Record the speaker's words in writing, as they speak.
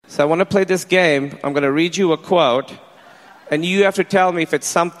So I want to play this game. I'm going to read you a quote, and you have to tell me if it's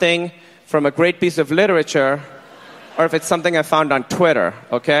something from a great piece of literature or if it's something I found on Twitter,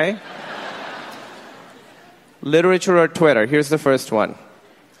 okay? Literature or Twitter. Here's the first one.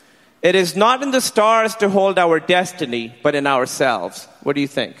 It is not in the stars to hold our destiny, but in ourselves. What do you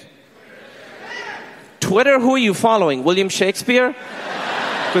think? Twitter, who are you following? William Shakespeare?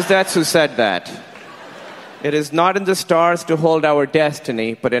 Because that's who said that. It is not in the stars to hold our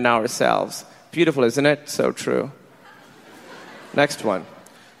destiny, but in ourselves. Beautiful, isn't it? So true. Next one.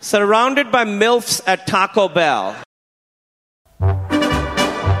 Surrounded by MILFs at Taco Bell.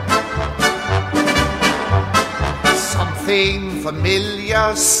 Something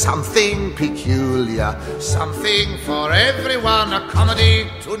familiar, something peculiar, something for everyone, a comedy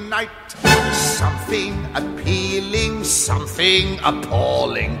tonight. Something appealing, something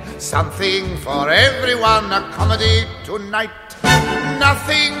appalling, something for everyone, a comedy tonight.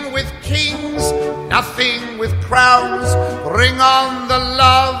 Nothing with kings, nothing with crowns. Bring on the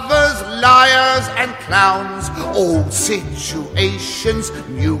lovers, liars and clowns. Old situations,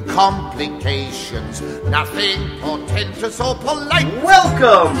 new complications. Nothing portentous or polite.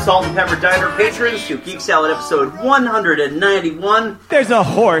 Welcome, Salt and Pepper Diner patrons, to Geek Salad episode 191. There's a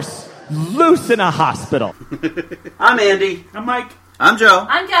horse loose in a hospital. I'm Andy. I'm Mike. I'm Joe.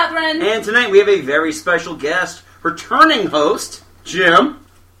 I'm Catherine. And tonight we have a very special guest, returning host, Jim.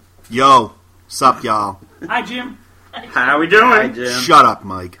 Yo, sup, y'all? Hi, Jim. How we doing? Hi, Jim. Shut up,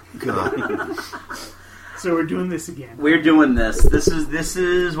 Mike. God. So we're doing this again. We're doing this. This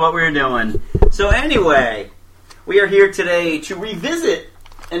is what we're doing. So anyway, we are here today to revisit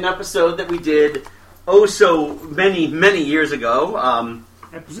an episode that we did so many years ago.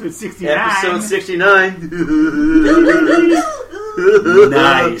 Episode 69. Episode 69.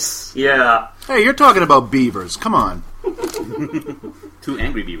 Nice. Yeah. Hey, you're talking about beavers. Come on. Two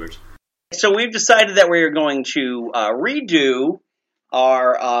angry beavers. So we've decided that we're going to redo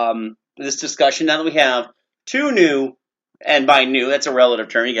our this discussion now that we have two new, and by new, that's a relative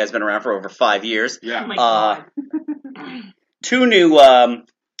term. You guys have been around for over 5 years. Yeah. Oh my God. Two new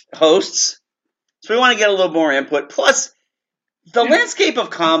hosts. So we want to get a little more input. Plus, the landscape of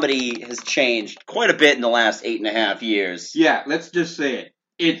comedy has changed quite a bit in the last 8.5 years. Yeah, let's just say it.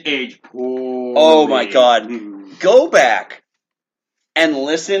 It aged poorly. Oh my God. Go back and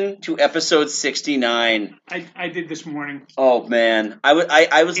listen to episode 69. I did this morning. Oh man.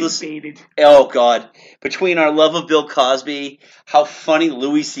 I was listening. Baited. Oh God. Between our love of Bill Cosby, how funny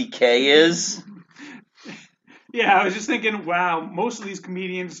Louis C.K. is. Yeah, I was just thinking, wow, most of these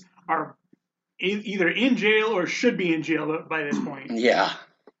comedians are either in jail or should be in jail by this point. Yeah.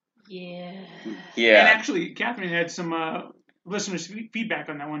 Yeah. Yeah. And actually, Catherine had some listeners' feedback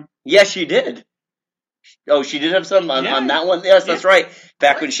on that one. Yes, she did. Oh, she did have some on that one? Yes, that's right.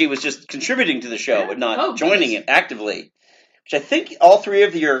 Back when she was just contributing to the show, but not joining it actively. Which I think all three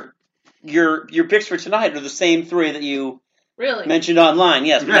of your picks for tonight are the same three that you mentioned online.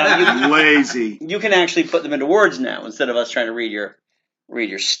 Yes. But now Lazy. you can actually put them into words now instead of us trying to read your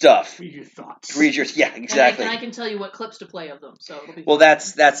stuff. Read your thoughts. Yeah, exactly. And I can tell you what clips to play of them. So it'll be well,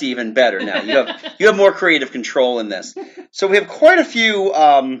 that's even better now. You have more creative control in this. So we have quite a few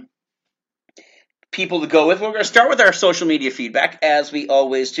people to go with. We're going to start with our social media feedback, as we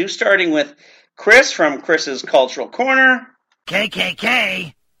always do, starting with Chris from Chris's Cultural Corner.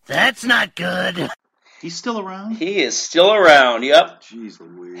 KKK? That's not good. He's still around? He is still around, yep. Jeez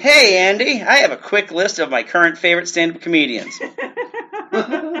Louise. Hey, Andy, I have a quick list of my current favorite stand-up comedians.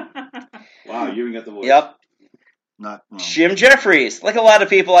 Wow, you even got the voice. Yep. Not wrong. Jim Jeffries. Like a lot of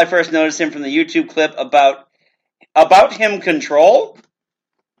people, I first noticed him from the YouTube clip about him control.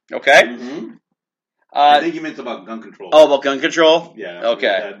 Okay. Mm-hmm. I think you meant about gun control. Oh, about gun control? Yeah.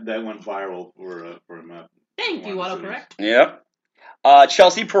 Okay. That went viral for him. Thank you, autocorrect. Yep.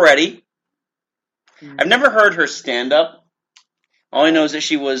 Chelsea Peretti. I've never heard her stand-up. All I know is that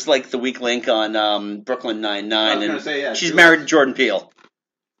she was like the weak link on Brooklyn Nine-Nine. I was gonna say, yeah, she's married to Jordan Peele.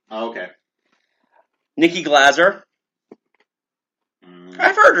 Oh, okay. Nikki Glaser.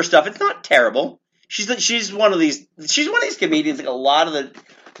 I've heard her stuff. It's not terrible. She's one of these comedians, like a lot of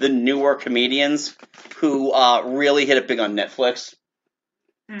the newer comedians who really hit it big on Netflix.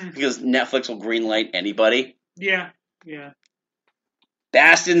 Because Netflix will greenlight anybody. Yeah.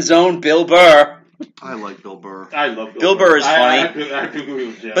 Baston's own Bill Burr. I like Bill Burr. I love Bill Burr is funny. I agree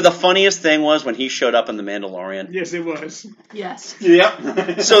with Jeff. But the funniest thing was when he showed up in The Mandalorian. Yes, it was. Yes.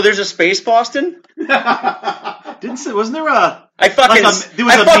 Yep. So there's a Space Boston? Wasn't there a... I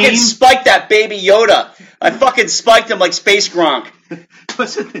fucking spiked that baby Yoda. I fucking spiked him like Space Gronk.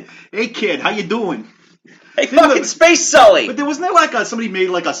 Hey kid, how you doing? Hey, fucking Space Sully! But there wasn't there like somebody made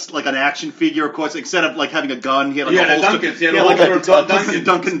like an action figure, of course, instead of like having a gun, he had like Yeah, a the holster. Dunkins. Yeah, the like holster a of Dunkins.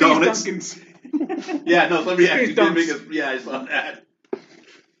 Dunkin' Donuts. Dunkins. Yeah, no, somebody actually did make Dunks. a... Yeah, I saw that.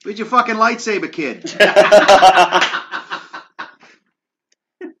 Where's your fucking lightsaber, kid?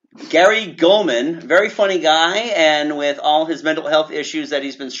 Gary Goldman, very funny guy, and with all his mental health issues that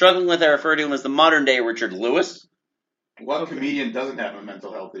he's been struggling with, I refer to him as the modern-day Richard Lewis. What comedian doesn't have a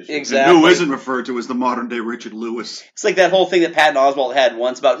mental health issue? Exactly. Who isn't referred to as the modern day Richard Lewis? It's like that whole thing that Patton Oswalt had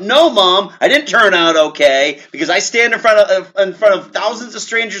once about, no, Mom, I didn't turn out okay because I stand in front of thousands of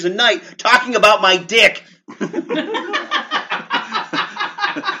strangers at night talking about my dick.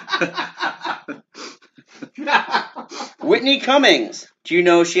 Whitney Cummings. Do you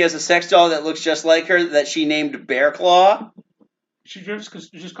know she has a sex doll that looks just like her that she named Bear Claw? She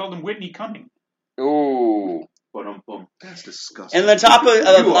just called him Whitney Cumming. Ooh. That's disgusting. And the top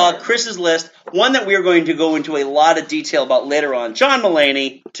of Chris's list, one that we're going to go into a lot of detail about later on, John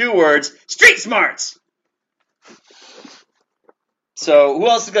Mulaney, 2 words, street smarts. So, who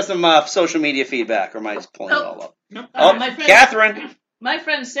else has got some social media feedback, or am I just pulling it all up? Nope. Catherine. My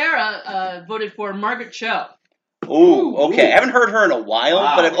friend Sarah voted for Margaret Cho. Ooh, okay. I haven't heard her in a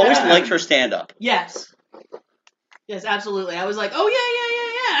while, but I've always liked her stand-up. Yes. Yes, absolutely. I was like, oh,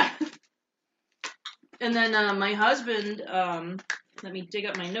 yeah. And then my husband, let me dig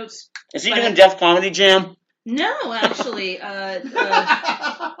up my notes. Is he doing Def Comedy Jam? No, actually. Jim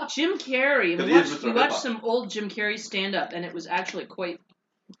Carrey. We watched some old Jim Carrey stand-up, and it was actually quite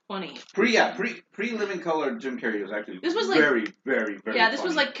funny. Pre-Living Color Jim Carrey was actually This was like, very, very, very yeah, this funny.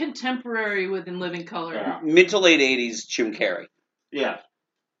 was like contemporary with In Living Color. Yeah. Mid to late 80s Jim Carrey. Yeah.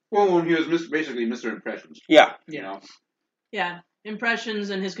 Well, when he was basically Mr. Impressions. Yeah. You know? Yeah,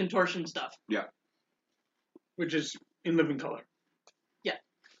 impressions and his contortion stuff. Yeah. Which is In Living Color. Yeah.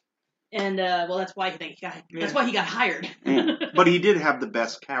 And, well, that's why he got hired. But he did have the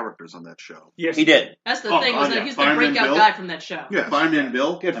best characters on that show. Yes, he did. That's the thing, was that he's the Fireman breakout Bill? guy from that show. Yeah. Fireman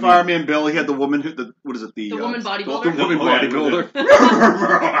Bill. He had Fireman Bill. He had the woman who, the woman bodybuilder? The woman bodybuilder.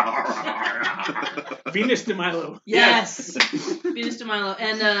 Venus de Milo. Yes. Venus de Milo.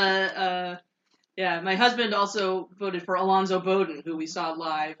 And, yeah, my husband also voted for Alonzo Bowden, who we saw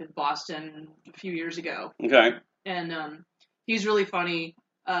live in Boston a few years ago. Okay. And he's really funny.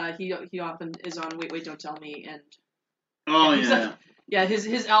 He often is on Wait, Don't Tell Me. And yeah,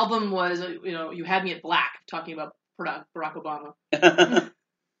 his album was, You Had Me at Black, talking about Barack Obama.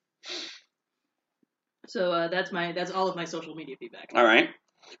 So that's all of my social media feedback. All right.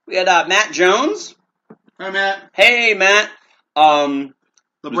 We had Matt Jones. Hi, Matt. Hey, Matt. The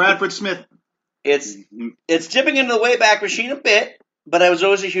Bradford Smith. It's dipping into the Wayback Machine a bit, but I was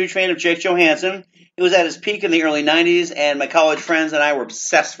always a huge fan of Jake Johansson. He was at his peak in the early 90s, and my college friends and I were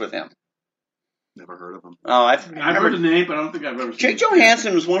obsessed with him. Never heard of him. Oh, I've heard the name, but I don't think I've ever seen Jake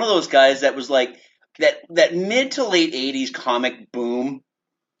Johansson was one of those guys that was like that mid to late 80s comic boom.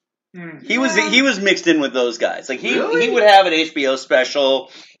 He was mixed in with those guys. Like he would have an HBO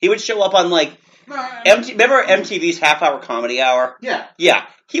special. He would show up on like remember MTV's Half-Hour Comedy Hour? Yeah. Yeah,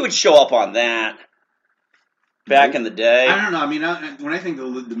 he would show up on that back in the day. I don't know. I mean, when I think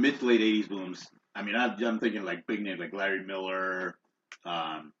the mid to late 80s booms, I mean, I'm thinking like big names like Larry Miller,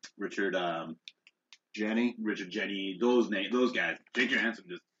 Richard Jenny, those guys. Jake Johansson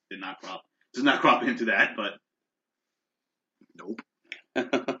just does not crop into that, but nope.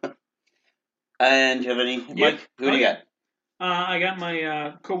 And do you have any, Mike? Who do you got? I got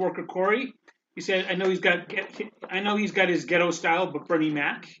my coworker Corey. He said, I know he's got his ghetto style, but Bernie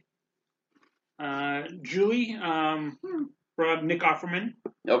Mac. Julie brought up Nick Offerman.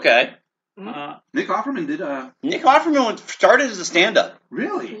 Okay. Nick Offerman did Nick Offerman started as a stand-up.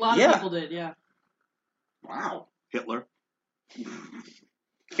 Really? A lot of people did, yeah. Wow. Hitler. He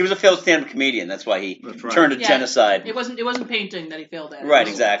was a failed stand-up comedian. That's why he turned to genocide. It wasn't painting that he failed at. Right,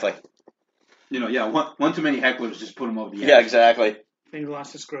 exactly. One too many hecklers just put him over the edge. Yeah, exactly. Then he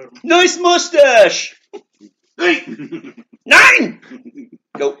lost his scrotum. Nice mustache! 9!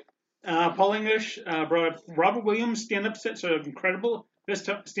 Go. Paul English brought up Robert Williams' stand-up sets are incredible. Best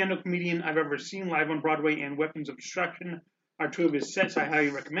stand-up comedian I've ever seen live on Broadway, and Weapons of Destruction are 2 of his sets I highly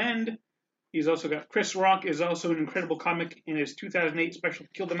recommend. He's also got Chris Rock is also an incredible comic, and his 2008 special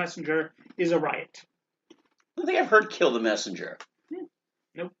Kill the Messenger is a riot. I don't think I've heard Kill the Messenger.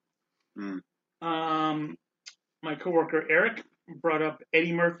 Nope. My coworker Eric brought up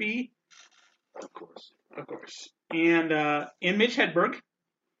Eddie Murphy. Of course. And Mitch Hedberg.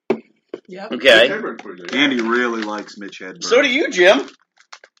 Yep. Okay. Andy really likes Mitch Hedberg. So do you, Jim.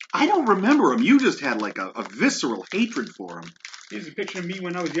 I don't remember him. You just had like a visceral hatred for him. Here's a picture of me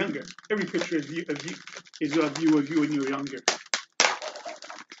when I was younger. Every picture is of you when you were younger.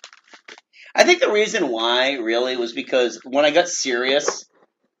 I think the reason why, really, was because when I got serious,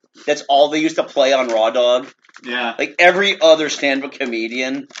 that's all they used to play on Raw Dog. Yeah. Like, every other stand-up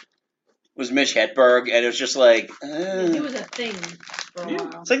comedian was Mitch Hedberg, and it was just like... He was a thing for a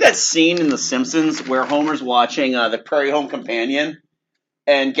while. It's like that scene in The Simpsons where Homer's watching The Prairie Home Companion,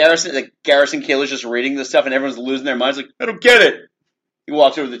 and Garrison Keillor's just reading this stuff, and everyone's losing their minds, like, I don't get it. He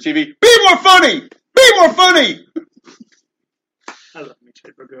walks over to the TV, be more funny! Be more funny! I love Mitch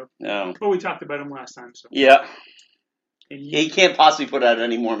Hedberg. No. Well, we talked about him last time, so. Yeah. And He can't possibly put out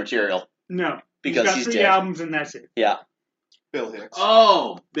any more material. No. Because he's got he's 3 dead. albums and that's it. Yeah. Bill Hicks.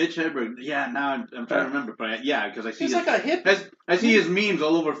 Oh, Mitch Hedberg. Yeah, now I'm trying to remember. But yeah, because I see He's like a hip. I see his memes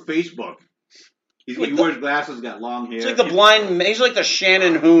all over Facebook. He wears glasses, got long hair. He's like he's like the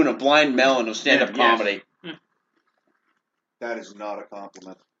Shannon Hoon of Blind Melon of stand-up comedy. That is not a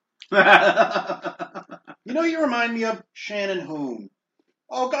compliment. You know, you remind me of Shannon Hoon.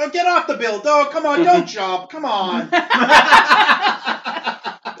 Oh, God, get off the bill, dog. Come on, don't jump. Come on.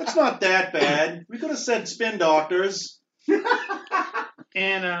 That's not that bad. We could have said Spin Doctors.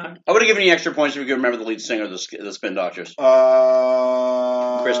 And I would have given you extra points if you could remember the lead singer of the Spin Doctors.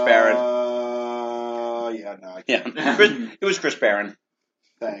 Chris Barron. Yeah, no, I Yeah, can't. it was Chris Barron.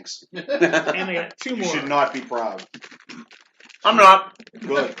 Thanks. and I got 2 You more. should not be proud. I'm not.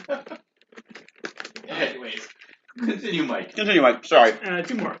 Good. Anyways, continue, Mike. Continue, Mike. Sorry.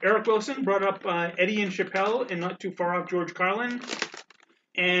 2 more. Eric Wilson brought up Eddie and Chappelle, and not too far off George Carlin.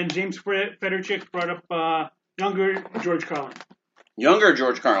 And James Federichik brought up younger George Carlin. Younger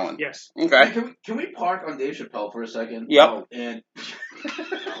George Carlin. Yes. Okay. Can we park on Dave Chappelle for a second? Yep. Oh, and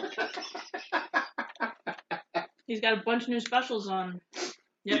He's got a bunch of new specials on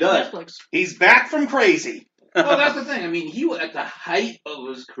He does. Netflix. He's back from crazy. well, that's the thing. I mean, he was at the height of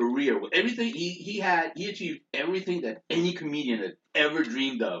his career with everything he achieved everything that any comedian had ever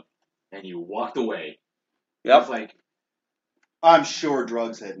dreamed of, and he walked away. Yep. It's like, I'm sure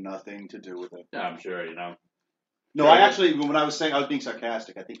drugs had nothing to do with it. I'm sure, you know. No, I actually, when I was saying I was being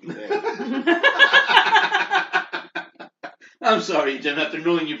sarcastic, I think he did. I'm sorry, Jim. After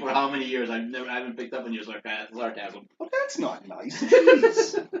knowing you for how many years, I haven't picked up on your sarcasm. Well, that's not nice.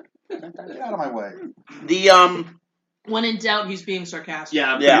 Jeez. Get out of my way. The When in doubt, he's being sarcastic.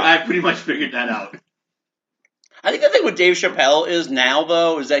 Yeah, Yeah. I pretty much figured that out. I think the thing with Dave Chappelle is now,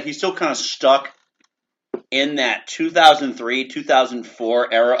 though, is that he's still kind of stuck in that 2003,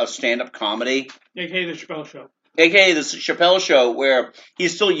 2004 era of stand-up comedy. A.K.A. The Chappelle Show. AKA the Chappelle Show, where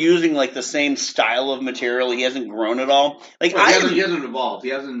he's still using like the same style of material. He hasn't grown at all. Like Well, he hasn't evolved. He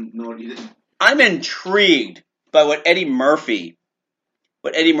hasn't. I'm intrigued by what Eddie Murphy's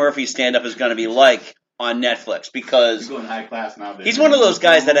stand-up is going to be like on Netflix, because He's going high class now. he's one of those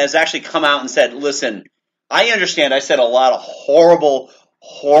guys that has actually come out and said, "Listen, I understand. I said a lot of horrible,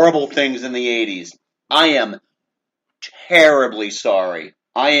 horrible things in the '80s. I am terribly sorry.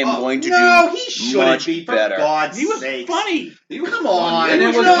 I am going to do he shouldn't much be, for better." God's He was sake. funny. Come on. And it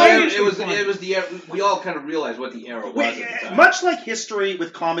was, hilarious. it was the era. We all kind of realized what the era was at the time. Much like history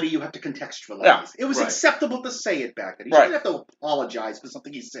with comedy, you have to contextualize. Yeah, it was right. acceptable to say it back then. You Right. shouldn't have to apologize for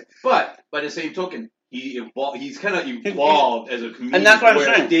something he said. But by the same token, he's kind of evolved as a comedian. And that's what I'm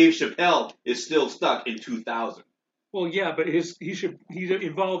whereas saying. Dave Chappelle is still stuck in 2000. Well, yeah, but he's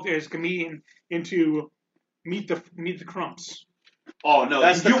evolved as a comedian into Meet the Crumps. Oh no!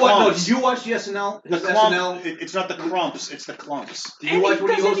 That's Did the you watch? No, clumps. did you watch the SNL? The His clump, SNL. it's not the crumps, it's the clumps. Did you watch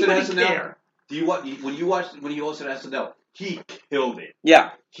when he Does hosted anybody SNL? care? Do you watch when you hosted SNL? He killed it.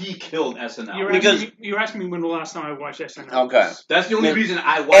 Yeah. He killed SNL. You're asking me when the last time I watched SNL. Okay. That's the only Yeah. reason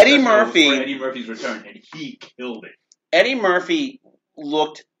I watched Eddie SNL Murphy- was for Eddie Murphy's return, and he killed it. Eddie Murphy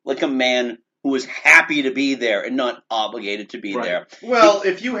looked like a man who was happy to be there and not obligated to be Right. there. Well,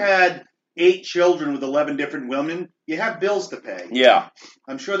 if you had 8 children with 11 different women, you have bills to pay. Yeah.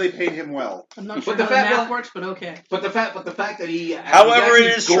 I'm sure they paid him well. I'm not But sure the how the fact math that- works, but okay. But the fact that he, However, he's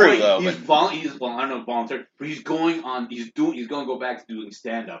it is true, going, though, He's but- well, I don't know voluntary, but he's going on. He's going to go back to doing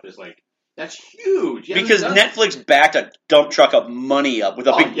stand up. It's like that's huge. He hasn't Because done it. Netflix backed a dump truck of money up with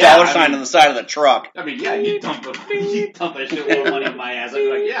a Oh, big yeah, dollar I sign mean- on the side of the truck. I mean, yeah, you dump that shit more money in my ass. I'd be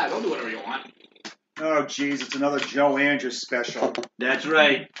like, yeah, don't do whatever you want. Oh, jeez, it's another Joe Andrews special. That's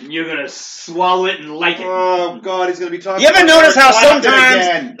right. And you're gonna swallow it and like it. Oh, God, he's going to be talking You ever about notice how Eric Clapton sometimes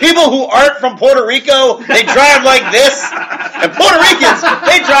again. people who aren't from Puerto Rico, they drive like this? And Puerto Ricans,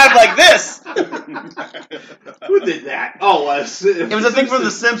 they drive like this. Who did that? Oh, It was a thing from The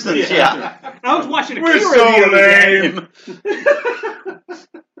Simpsons, yeah. I was watching a We're Kira so the other day. lame.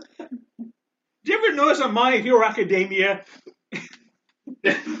 Did you ever notice on My Hero Academia,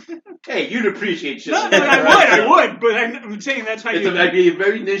 Hey, you'd appreciate shit. No, I would, but I'm saying that's how That'd be a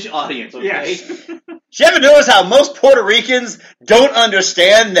very niche audience, okay? Yes. Do you ever notice how most Puerto Ricans don't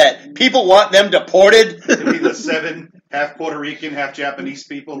understand that people want them deported? To be the 7 half Puerto Rican, half Japanese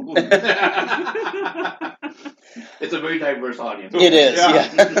people. It's a very diverse audience. It is,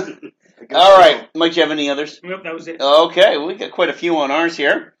 yeah. All right, Mike, do you have any others? Nope, that was it. Okay, we got quite a few on ours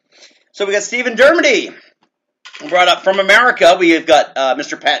here. So we got Stephen Dermody. Brought up from America, we've got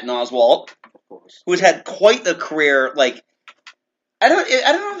Mr. Patton Oswalt, who's had quite the career. Like, I don't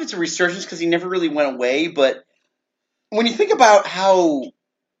know if it's a resurgence because he never really went away, but when you think about how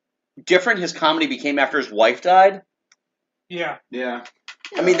different his comedy became after his wife died, Yeah.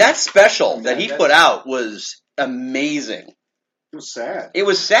 I mean, that special that he put out was amazing. It was sad. It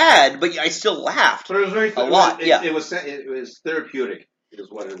was sad, but I still laughed. But it was very a lot. It was therapeutic,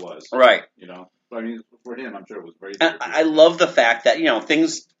 is what it was. Right. You know, I mean, for him, I'm sure it was very. I love the fact that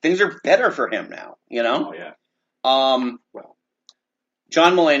things are better for him now. You know. Oh yeah. Well,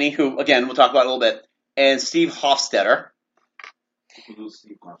 John Mulaney, who again we'll talk about in a little bit, and Steve Hofstetter. Who's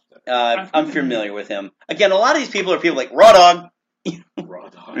Steve Hofstetter? I'm familiar with him. Again, a lot of these people are people like Raw Dog. Raw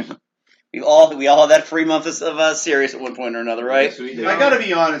Dog. We all had that free month of Sirius at one point or another, right? Yes, we did. I got to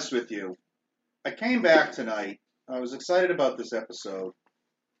be honest with you. I came back tonight. I was excited about this episode,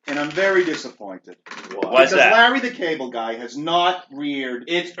 and I'm very disappointed. Why is because that? Larry the Cable Guy has not reared.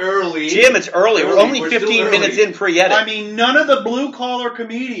 It's early. Jim, it's early. We're only 15 minutes in pre-edit. I mean, none of the blue-collar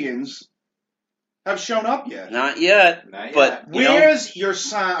comedians have shown up yet. Not yet. But where's your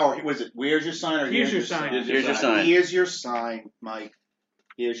sign? Or was it where's your sign? Or Here's your sign. Here's your sign. Here's your sign, Mike.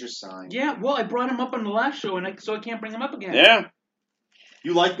 Here's your sign. Yeah, well, I brought him up on the last show, so I can't bring him up again. Yeah.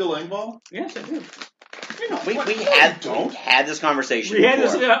 You like Bill Engvall? Yes, I do. We had this conversation. We had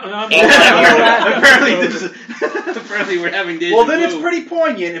before. this. Apparently, we're having deja vu. Well, then it's pretty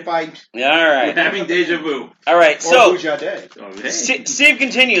poignant if I. Yeah, all right. We're having deja vu. All right. So okay. Steve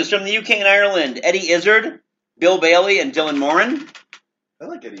continues from the UK and Ireland. Eddie Izzard, Bill Bailey, and Dylan Moran. I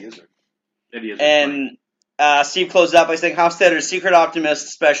like Eddie Izzard. Eddie Izzard. And Steve closed out by saying Hofstetter's Secret Optimist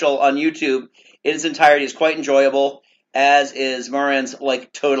special on YouTube in its entirety is quite enjoyable, as is Moran's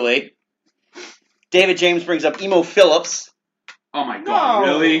Like Totally. David James brings up Emo Phillips. Oh my God!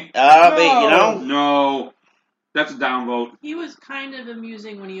 Really? No. That's a downvote. He was kind of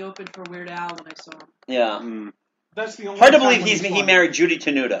amusing when he opened for Weird Al when I saw him. Yeah. That's the only Hard to time believe when he's he funny. married Judy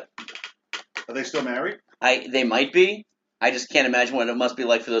Tenuta. Are they still married? They might be. I just can't imagine what it must be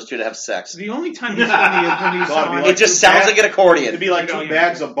like for those two to have sex. The only time he's funny is when he's on. It just sounds like an accordion. It'd be like two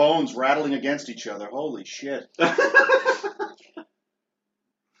bags of bones rattling against each other. Holy shit.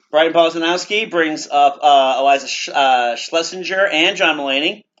 Brian Bozanowski brings up Eliza Schlesinger and John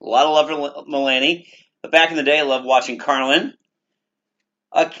Mulaney. A lot of love for Mulaney. But back in the day, I loved watching Carlin.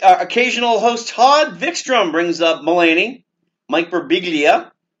 Occasional host Todd Vikstrom brings up Mulaney, Mike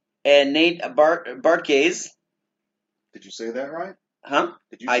Birbiglia, and Nate Bartgaze. Did you say that right? Huh?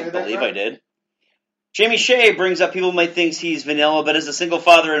 Did you say I that believe right? I did. Jamie Shea brings up people might think he's vanilla, but as a single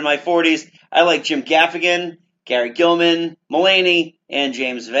father in my 40s, I like Jim Gaffigan, Gary Gilman, Mulaney, and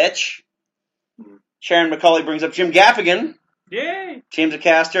James Vetch. Sharon McCauley brings up Jim Gaffigan. Yay! James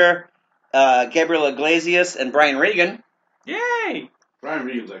Acaster, Gabriel Iglesias, and Brian Regan. Yay! Brian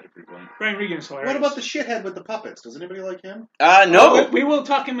Regan's actually pretty funny. Brian Regan's hilarious. What about the shithead with the puppets? Does anybody like him? No. We will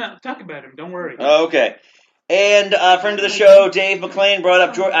talk about him. Don't worry. Okay. And friend of the show, Dave McLean, brought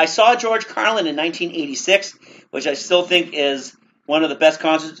up I saw George Carlin in 1986, which I still think is one of the best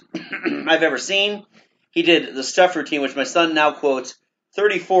concerts I've ever seen. He did the Stuff routine, which my son now quotes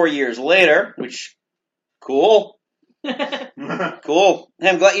 34 years later, which, cool. Cool.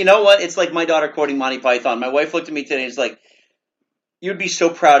 I'm glad, you know what? It's like my daughter quoting Monty Python. My wife looked at me today and was like, you'd be so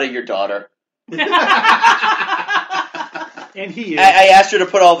proud of your daughter. And he is. I asked her to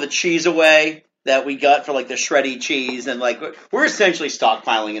put all the cheese away that we got for like the shreddy cheese, and like we're essentially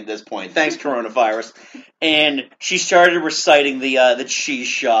stockpiling at this point. Thanks, coronavirus. And she started reciting the cheese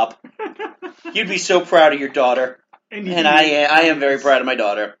shop. You'd be so proud of your daughter, and I am very proud of my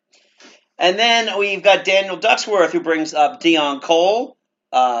daughter. And then we've got Daniel Ducksworth, who brings up Dion Cole,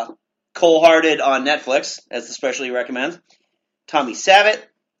 Cold-Hearted on Netflix, as the special he recommends. Tommy Savitt,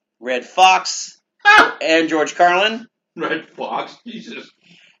 Red Fox, and George Carlin. Red Fox, Jesus.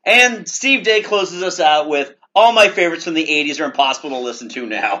 And Steve Day closes us out with all my favorites from the 80s are impossible to listen to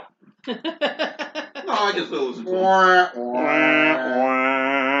now. No, I can still listen to them.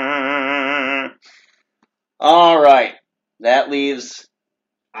 All right. That leaves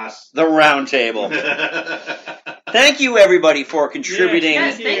us, the round table. Thank you, everybody, for contributing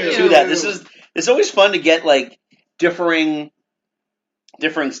Yes, thank to you. that. It's always fun to get like differing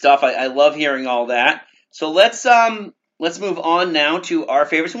different stuff. I love hearing all that. So let's move on now to our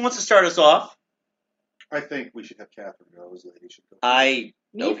favorites. Who wants to start us off? I think we should have Catherine go. As lady should go.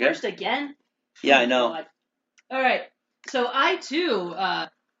 Me first again? Yeah, I know. God. All right. So I too,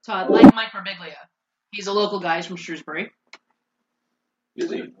 Todd, like Mike Birbiglia. He's a local guy. He's from Shrewsbury.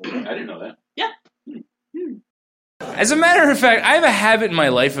 Is he? I didn't know that. Yeah. As a matter of fact, I have a habit in my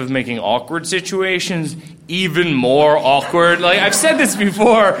life of making awkward situations even more awkward. Like, I've said this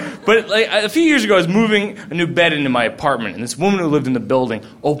before, but like a few years ago, I was moving a new bed into my apartment, and this woman who lived in the building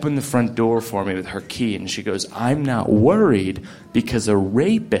opened the front door for me with her key, and she goes, "I'm not worried because a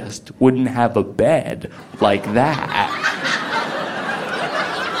rapist wouldn't have a bed like that."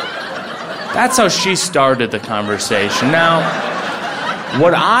 That's how she started the conversation. Now,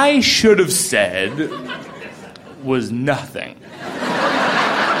 what I should have said was nothing.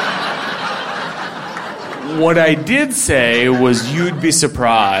 What I did say was, "You'd be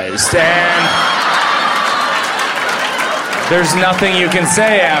surprised," and there's nothing you can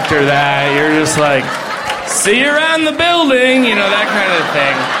say after that. You're just like, "See you around the building," that kind of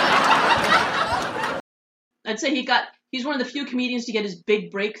thing. I'd say he's one of the few comedians to get his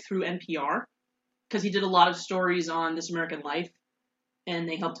big break through NPR, because he did a lot of stories on This American Life, and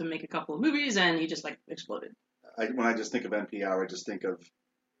they helped him make a couple of movies, and he just exploded. When I just think of NPR, I just think of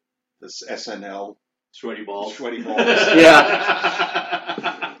this SNL. Sweaty balls. Yeah.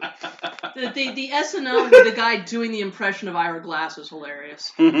 The SNL with the guy doing the impression of Ira Glass was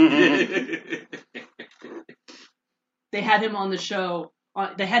hilarious. They had him on the show.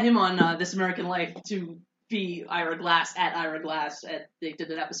 They had him on This American Life to be Ira Glass at Ira Glass. They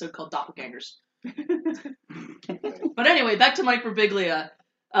did an episode called Doppelgangers. But anyway, back to Mike Birbiglia.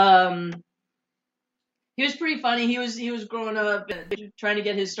 He was pretty funny. He was growing up, trying to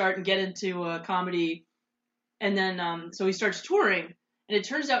get his start and get into comedy, and then so he starts touring. And it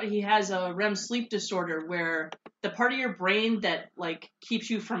turns out he has a REM sleep disorder where the part of your brain that keeps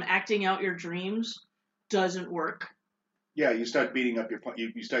you from acting out your dreams doesn't work. Yeah, you start beating up you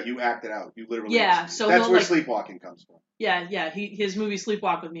act it out. You literally. Yeah, so that's where sleepwalking comes from. Yeah. His movie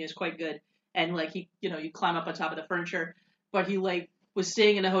Sleepwalk with Me is quite good, and you climb up on top of the furniture, but he was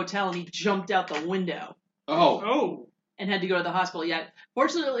staying in a hotel and he jumped out the window. Oh. And had to go to the hospital. Yeah,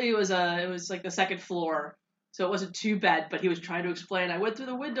 fortunately it was the second floor, so it wasn't too bad. But he was trying to explain. I went through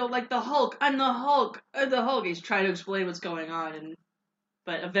the window like the Hulk. I'm the Hulk. He's trying to explain what's going on,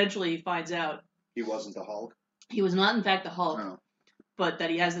 but eventually he finds out he wasn't the Hulk. He was not, in fact, the Hulk, No. But that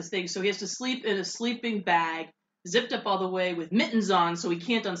he has this thing. So he has to sleep in a sleeping bag, zipped up all the way with mittens on, so he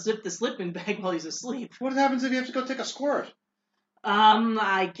can't unzip the sleeping bag while he's asleep. What happens if you have to go take a squirt?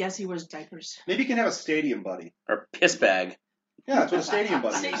 I guess he wears diapers. Maybe you can have a stadium buddy. Or piss bag. Yeah, that's what a stadium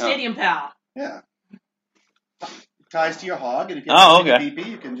buddy is. Stadium pal. Yeah. Ties to your hog, and if you have to take a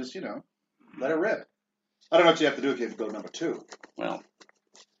pee-pee, you can just, let it rip. I don't know what you have to do if you have to go to number 2. Well,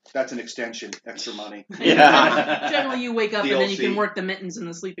 that's an extension, extra money. Yeah. Generally, you wake up and then you can work the mittens in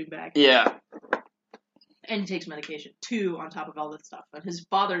the sleeping bag. Yeah. And he takes medication, too, on top of all this stuff. And his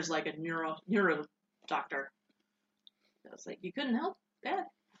father's like a neuro doctor. So it's like, you couldn't help that.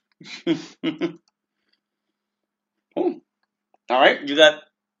 Cool. All right, you got...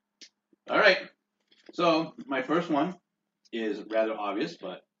 All right. So, my first one is rather obvious,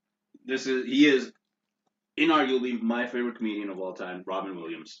 but he is inarguably my favorite comedian of all time, Robin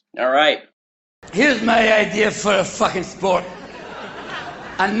Williams. All right. Here's my idea for a fucking sport.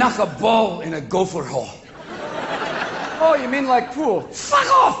 I knock a ball in a gopher hole. Oh, you mean like pool? Fuck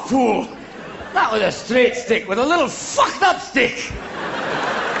off, pool! Not with a straight stick, with a little fucked up stick.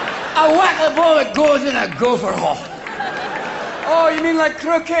 I whack the ball that goes in a gopher hole. Oh, you mean like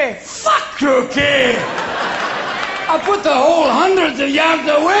croquet? Fuck croquet! I put the hole hundreds of yards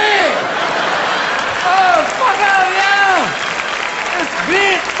away! Oh, fuck out, yeah! It's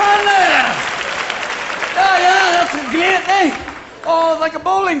great fun there! Oh, yeah, that's a great thing. Oh, like a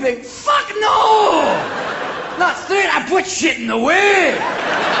bowling thing. Fuck no! Not straight, I put shit in the way.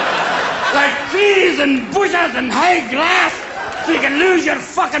 Like trees and bushes and high grass, so you can lose your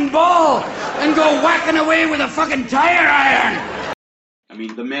fucking ball and go whacking away with a fucking tire iron. I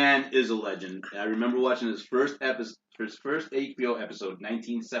mean, the man is a legend. I remember watching his first HBO episode,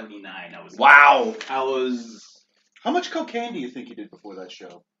 1979. Wow. How much cocaine do you think he did before that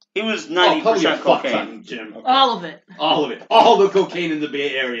show? He was 90% cocaine. Jim. Okay. All of it. All of it. All the cocaine in the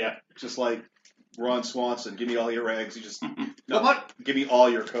Bay Area. Just like Ron Swanson, give me all your eggs. You just No, give me all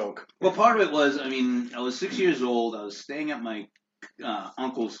your coke. Well, part of it was, I mean, I was 6 years old. I was staying at my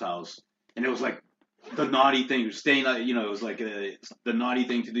uncle's house, and it was like the naughty thing. You're staying up, it was like the naughty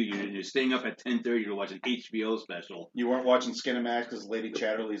thing to do. You're staying up at 10:30. You're watching HBO special. You weren't watching Skinamax because Lady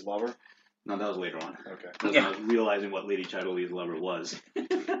Chatterley's lover? No, that was later on. Okay. I was realizing what Lady Chatterley's lover was.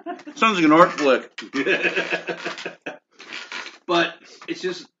 Sounds like an art flick. But it's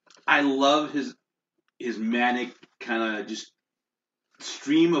just, I love his manic kind of just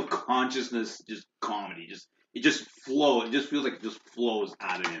stream of consciousness, just comedy. It just flows. It just feels like it just flows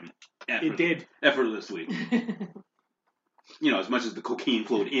out of him. It did. Effortlessly. As much as the cocaine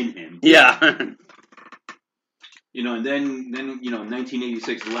flowed in him. Yeah. And then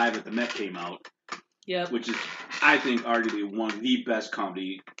 1986 Live at the Met came out. Yep. Which is, I think, arguably one of the best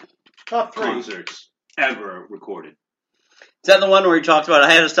comedy top 3 concerts ever recorded. Is that the one where he talks about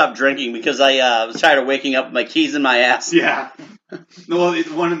I had to stop drinking because I was tired of waking up with my keys in my ass? Yeah. No, well,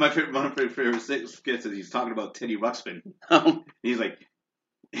 one of my favorite skits is he's talking about Teddy Ruxpin. He's like,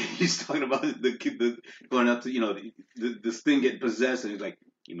 he's talking about the going up to this thing getting possessed, and he's like,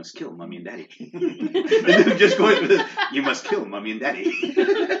 you must kill mommy and daddy. And then just going through this, you must kill mommy and daddy.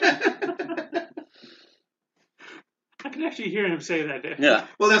 I can actually hear him say that. Yeah.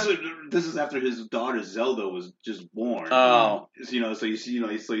 Well, this is after his daughter Zelda was just born. Oh. So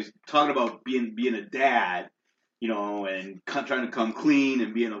he's talking about being a dad, and trying to come clean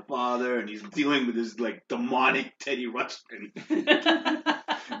and being a father, and he's dealing with this like demonic Teddy Ruxpin.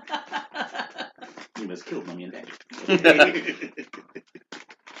 You must kill mommy and daddy.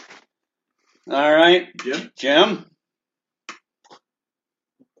 All right, Jim.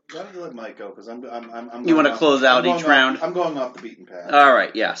 Why don't you let Mike go? Because I'm. You want to close out each round? I'm going off the beaten path. All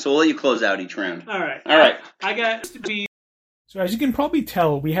right, yeah. So we'll let you close out each round. All right. I got to be. So as you can probably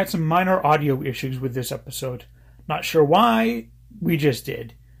tell, we had some minor audio issues with this episode. Not sure why, we just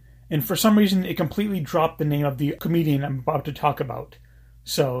did. And for some reason, it completely dropped the name of the comedian I'm about to talk about.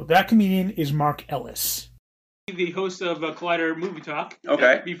 So that comedian is Mark Ellis, the host of Collider Movie Talk.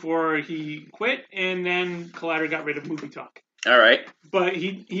 Okay. Before he quit, and then Collider got rid of Movie Talk. All right. But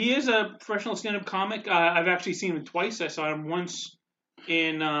he is a professional stand-up comic. I've actually seen him twice. I saw him once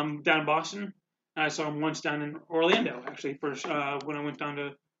in down in Boston. I saw him once down in Orlando, actually, first when I went down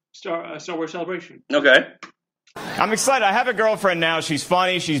to Star Wars Celebration. Okay. I'm excited. I have a girlfriend now. She's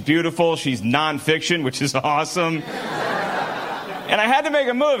funny. She's beautiful. She's nonfiction, which is awesome. And I had to make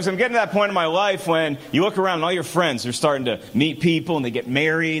a move. So I'm getting to that point in my life when you look around and all your friends are starting to meet people and they get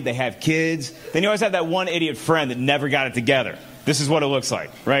married, they have kids. Then you always have that one idiot friend that never got it together. This is what it looks like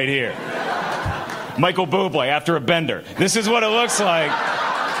right here. Michael Bublé after a bender. This is what it looks like.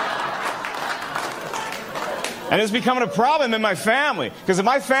 And it's becoming a problem in my family. Because in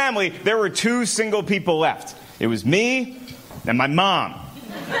my family, there were 2 single people left. It was me and my mom.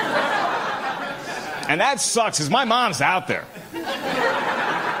 And that sucks because my mom's out there.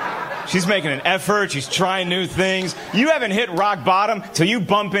 She's making an effort. She's trying new things. You haven't hit rock bottom till you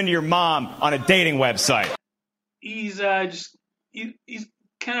bump into your mom on a dating website. He's he's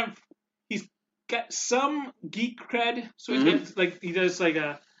got some geek cred. So he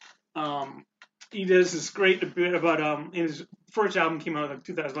does this great bit about his first album came out in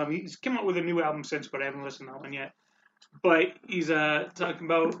 2011. He's come out with a new album since, but I haven't listened to that one yet. But he's talking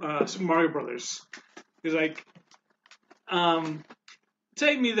about Super Mario Brothers. He's like, telling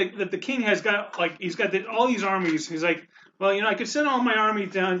me that the king has got all these armies. He's like, well, I could send all my army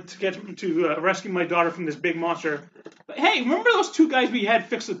down to rescue my daughter from this big monster. But hey, remember those 2 guys we had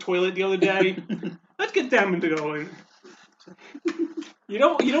fix the toilet the other day? Let's get them to go in. You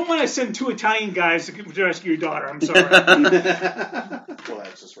don't want to send 2 Italian guys to rescue your daughter. I'm sorry. Well,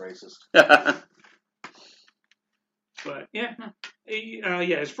 that's just racist. But yeah,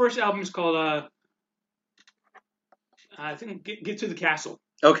 his first album is called I think Get to the Castle.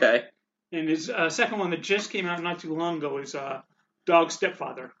 Okay. And his second one that just came out not too long ago is Dog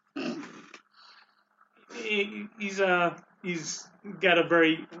Stepfather. He's got a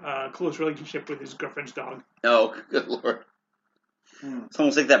very close relationship with his girlfriend's dog. Oh, good Lord. It's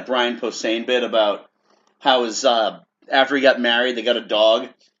almost like that Brian Posehn bit about how his after he got married, they got a dog,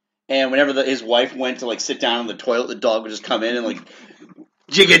 and whenever his wife went to sit down in the toilet, the dog would just come in and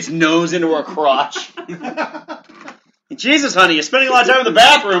jig its nose into her crotch. Jesus, honey, you're spending a lot of time in the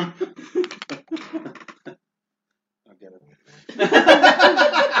bathroom. I get it.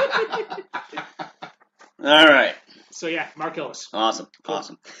 All right. So yeah, Mark Ellis. Awesome. All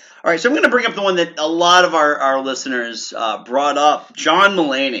right, so I'm going to bring up the one that a lot of our listeners brought up, John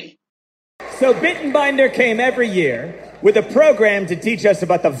Mulaney. So Bittenbinder came every year with a program to teach us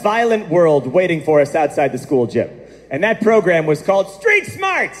about the violent world waiting for us outside the school gym. And that program was called Street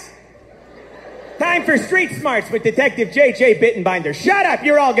Smarts. Time for Street Smarts with Detective J.J. Bittenbinder. Shut up,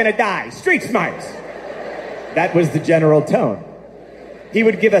 you're all going to die. Street Smarts. That was the general tone. He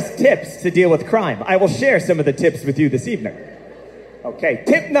would give us tips to deal with crime. I will share some of the tips with you this evening. Okay,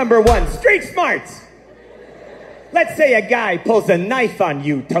 tip number 1, street smarts. Let's say a guy pulls a knife on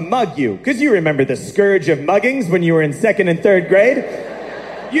you to mug you, because you remember the scourge of muggings when you were in 2nd and 3rd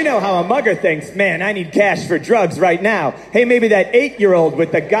grade. You know how a mugger thinks, man, I need cash for drugs right now. Hey, maybe that 8-year-old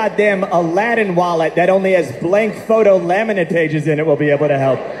with the goddamn Aladdin wallet that only has blank photo laminate pages in it will be able to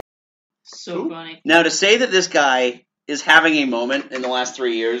help. So funny. Now, to say that this guy is having a moment in the last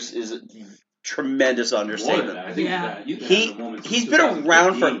 3 years is a tremendous understatement. I think he's been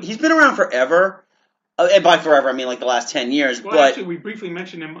around forever. And by forever, I mean like the last 10 years. Well, but actually, we briefly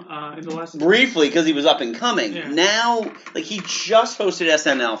mentioned him in the last... Briefly, because he was up and coming. Yeah. Now, like, he just hosted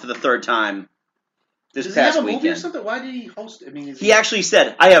SNL for the 3rd time this Does past he have a weekend. movie or something? Why did he host? I mean, He actually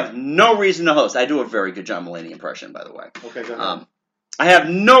said, I have no reason to host. I do a very good John Mulaney impression, by the way. Okay, go ahead. I have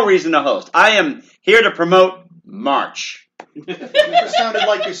no reason to host. I am here to promote March. You just sounded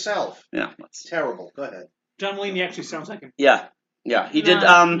like yourself. Yeah. It's terrible. Go ahead. John Mulaney actually sounds like him. Yeah. Yeah. He did...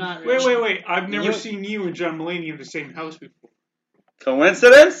 Not really. Wait. I've never seen you and John Mulaney in the same house before.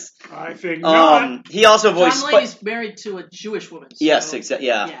 Coincidence? I think not. He also John voiced... Mulaney's married to a Jewish woman. So Yes, exactly.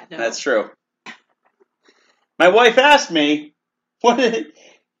 Yeah, no. that's true. My wife asked me,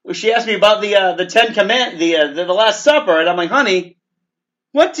 she asked me about the 10 Command, the Last Supper, and I'm like, honey,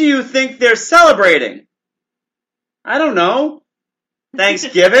 what do you think they're celebrating? I don't know.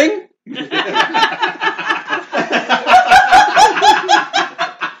 Thanksgiving?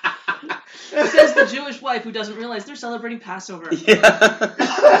 Says the Jewish wife who doesn't realize they're celebrating Passover. Yeah.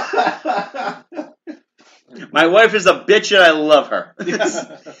 My wife is a bitch and I love her.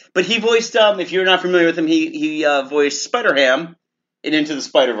 But he voiced, if you're not familiar with him, he voiced Spider-Ham in Into the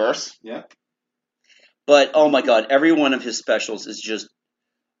Spider-Verse. Yeah. But, oh my god, every one of his specials is just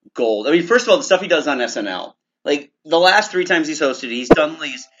gold. I mean, first of all, the stuff he does on SNL. Like, the last 3 times he's hosted, he's done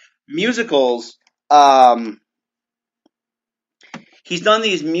these musicals. He's done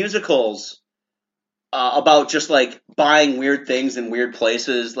these musicals about just, like, buying weird things in weird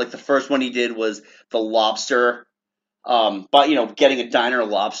places. Like, the first one he did was The Lobster. But, getting a diner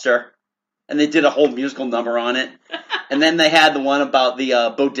lobster. And they did a whole musical number on it. And then they had the one about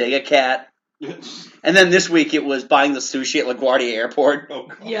the bodega cat. And then this week it was buying the sushi at LaGuardia Airport. Oh,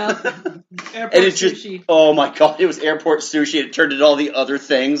 God. Yeah. And it just, oh my god, it was airport sushi. It turned into all the other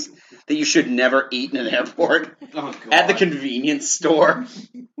things that you should never eat in an airport at the convenience store.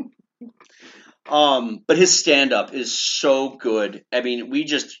 But his stand-up is so good. I mean,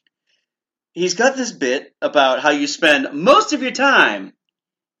 he's got this bit about how you spend most of your time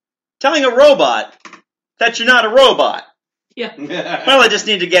telling a robot that you're not a robot. Yeah. Well, I just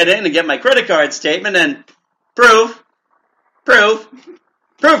need to get in and get my credit card statement and prove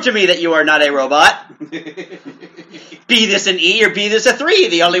to me that you are not a robot. Be this an E or be this a 3.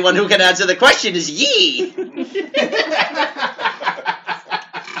 The only one who can answer the question is ye.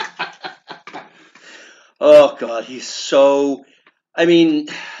 Oh, God, he's so... I mean,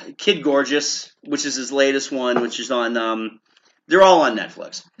 Kid Gorgeous, which is his latest one, which is on... they're all on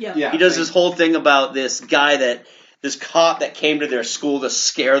Netflix. Yeah. He does this whole thing about this cop that came to their school to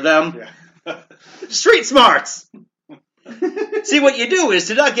scare them. Yeah. Street smarts! See, what you do is,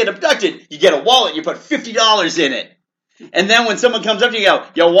 to not get abducted, you get a wallet, you put $50 in it. And then when someone comes up to you, you go,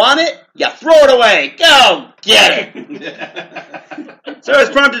 you want it? You throw it away. Go get it. So I was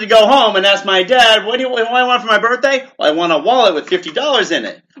prompted to go home and ask my dad, what do I want for my birthday? Well, I want a wallet with $50 in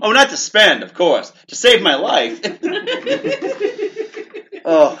it. Oh, not to spend, of course. To save my life.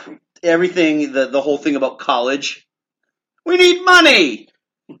 Oh, everything, the whole thing about college. We need money.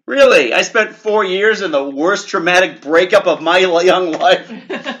 Really, I spent 4 years in the worst traumatic breakup of my young life.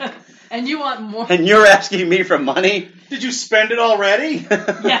 And you want more. And you're asking me for money? Did you spend it already?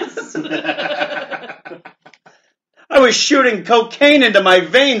 Yes. I was shooting cocaine into my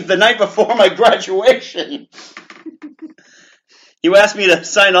veins the night before my graduation. You asked me to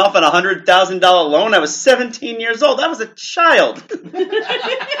sign off on a $100,000 loan. I was 17 years old. I was a child.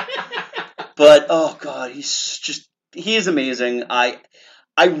 But, oh, God, he is amazing. I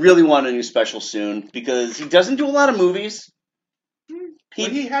really want a new special soon because he doesn't do a lot of movies.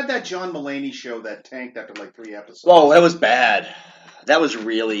 He had that John Mulaney show that tanked after like 3 episodes. Oh, that was bad. That was a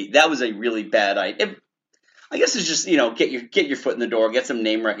really bad idea. I guess it's just, get your foot in the door, get some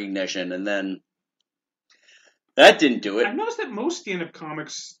name recognition, and then that didn't do it. I've noticed that most stand-up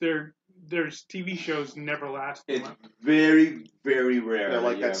comics, their TV shows never last. It's very, very rare. Yeah,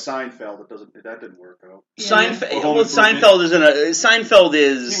 like that Seinfeld. That didn't work out. Seinfeld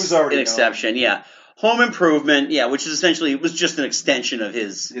is an exception. Known. Yeah, Home Improvement. Yeah, which is essentially was just an extension of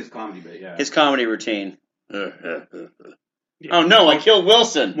his comedy bit. Yeah, his comedy routine. Oh no, I killed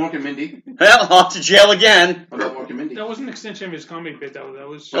Wilson. Mork and Mindy. Well, off to jail again. What about Mork and Mindy? That was an extension of his comedy bit, though. That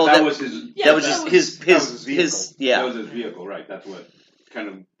was. Well, that was his. That was his vehicle. Yeah. That was his vehicle, right? That's what kind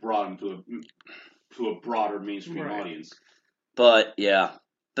of brought him to a broader mainstream audience. But yeah,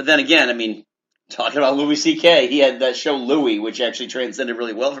 but then again, I mean, talking about Louis C.K., he had that show Louis, which actually transcended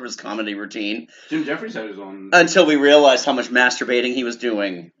really well from his comedy routine. Jim Jeffries had his own. Until we realized how much masturbating he was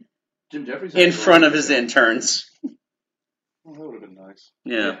doing. Jim Jeffries in front of his interns. Well, that would have been nice.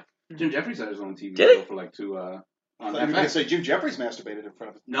 Yeah. Jim Jeffries had his own TV Did show for like two. I thought you were going to say Jim Jeffries masturbated in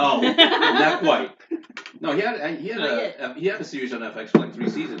front of. No, not quite. No, he had a series on FX for like 3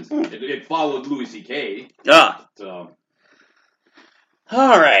 seasons. It followed Louis C.K. So.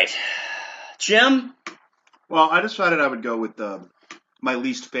 All right, Jim. Well, I decided I would go with my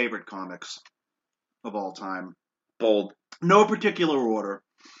least favorite comics of all time. Bold. No particular order.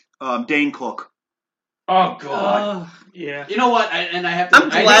 Dane Cook. Oh God! Yeah. You know what? I'm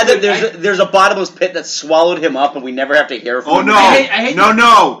glad that there's a bottomless pit that swallowed him up, and we never have to hear from him. Oh no!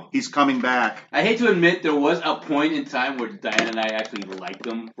 No! He's coming back. I hate to admit, there was a point in time where Diane and I actually liked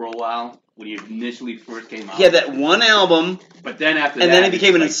him for a while when he initially first came out. He had that one album, but then then he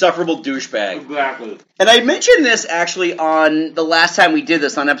became an insufferable douchebag. Exactly. And I mentioned this actually on the last time we did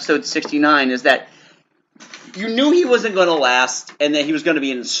this on episode 69. Is that you knew he wasn't going to last, and that he was going to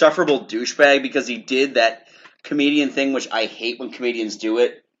be an insufferable douchebag because he did that comedian thing, which I hate when comedians do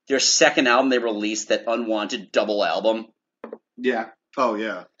it. Their second album, they released that unwanted double album. Yeah. Oh,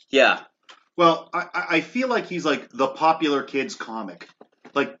 yeah. Yeah. Well, I feel like he's like the popular kids comic.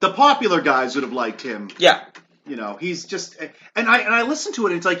 Like, the popular guys would have liked him. Yeah. You know, he's just... And I listen to it,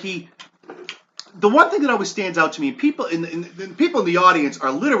 and it's like he... The one thing that always stands out to me, people in the audience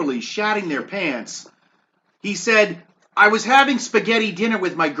are literally shatting their pants. He said, I was having spaghetti dinner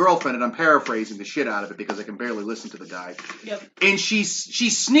with my girlfriend, and I'm paraphrasing the shit out of it because I can barely listen to the guy. Yep. And she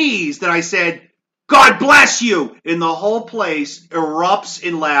sneezed, and I said, God bless you! And the whole place erupts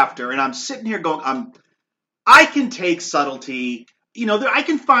in laughter, and I'm sitting here going, I can take subtlety. You know, I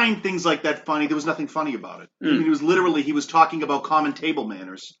can find things like that funny. There was nothing funny about it. I mean, he was talking about common table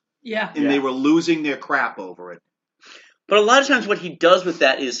manners. Yeah. And they were losing their crap over it. But a lot of times what he does with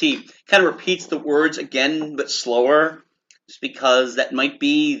that is he kind of repeats the words again, but slower, just because that might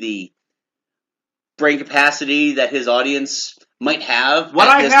be the brain capacity that his audience might have What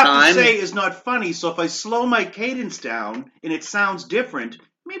at I this have time. to say is not funny, so if I slow my cadence down and it sounds different,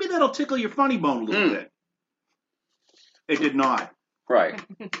 maybe that'll tickle your funny bone a little bit. It did not. Right.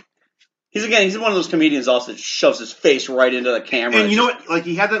 He's one of those comedians also that shoves his face right into the camera. And you know what? Like,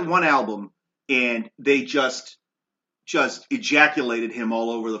 he had that one album, and they just ejaculated him all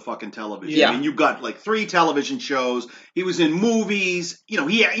over the fucking television. Yeah. I mean, you've got like 3 television shows. He was in movies.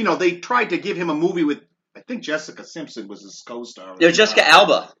 They tried to give him a movie with, I think Jessica Simpson was his co-star. There's Jessica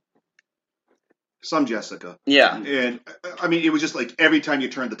Alba. Some Jessica. Yeah. And I mean, it was just like every time you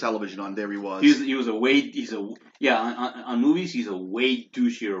turned the television on, there he was. On movies, he's a way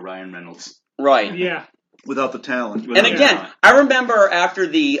douchier Ryan Reynolds. Right. Yeah. Without the talent. And again, I remember after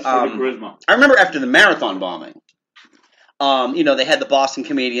the marathon bombing, they had the Boston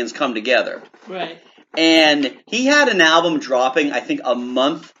comedians come together. Right. And he had an album dropping, I think, a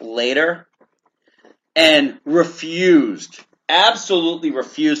month later, and absolutely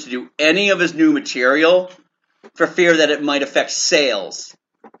refused to do any of his new material for fear that it might affect sales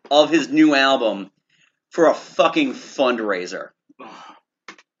of his new album for a fucking fundraiser.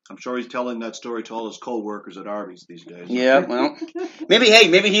 I'm sure he's telling that story to all his co-workers at Arby's these days. Yeah, well, maybe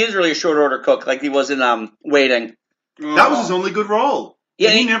he is really a short order cook like he was in Waiting. That was his only good role.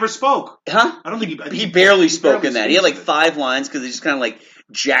 Yeah, he never spoke. Huh? I don't think he barely spoke in that. He had like 5 lines because they just kind of like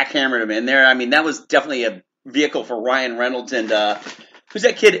jackhammered him in there. I mean, that was definitely a vehicle for Ryan Reynolds and who's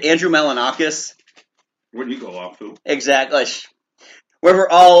that kid? Andrew Malinakis. Where'd he go off to? Exactly. Wherever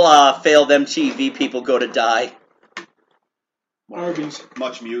all failed MTV people go to die. Arby's.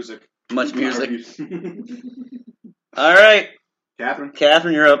 Much music. All right.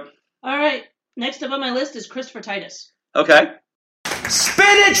 Catherine, you're up. All right. Next up on my list is Christopher Titus. Okay.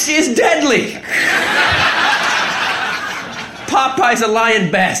 Spinach is deadly. Popeye's a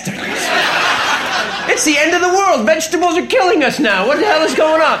lying bastard. It's the end of the world. Vegetables are killing us now. What the hell is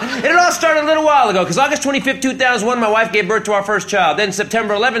going on? And it all started a little while ago, because August 25th, 2001, my wife gave birth to our first child. Then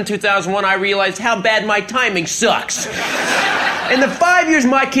September 11th, 2001, I realized how bad my timing sucks. In the 5 years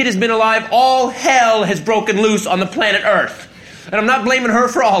my kid has been alive, all hell has broken loose on the planet Earth. And I'm not blaming her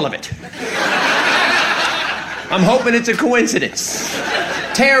for all of it. I'm hoping it's a coincidence.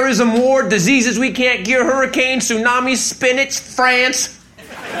 Terrorism, war, diseases we can't cure, hurricanes, tsunamis, spinach, France.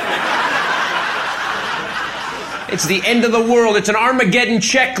 It's the end of the world. It's an Armageddon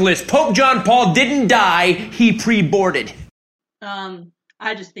checklist. Pope John Paul didn't die. He pre-boarded.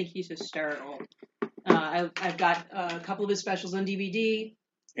 I just think he's hysterical. I've got a couple of his specials on DVD.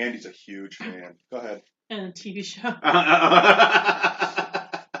 Andy's a huge fan. Go ahead. And a TV show.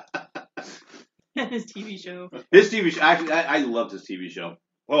 And his TV show. His TV show. Actually, I loved his TV show.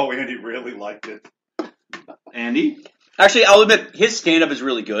 Oh, Andy really liked it. Andy? Actually, I'll admit, his stand-up is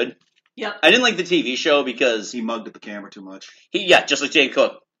really good. Yep. I didn't like the TV show because... He mugged at the camera too much. Just like Jane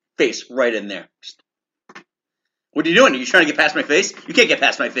Cook. Face right in there. What are you doing? Are you trying to get past my face? You can't get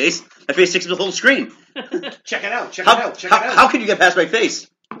past my face. My face sticks to the whole screen. Check it out. Check it out. How could you get past my face?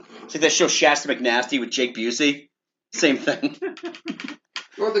 It's like that show Shasta McNasty with Jake Busey. Same thing.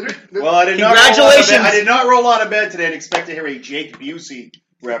 Well, I did not. Congratulations. I did not roll out of bed today and expect to hear a Jake Busey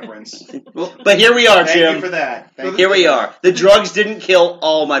reference. But here we are, Jim. Thank you for that. Here we are. The drugs didn't kill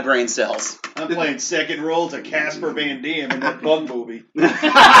all my brain cells. I'm playing second role to Casper Van Diem in that bug movie.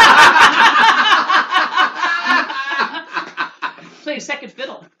 Play second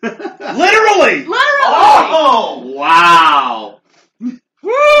fiddle. Literally! Oh! Wow! Woo!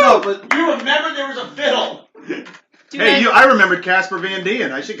 No, but you remember there was a fiddle. Hey, I remembered Casper Van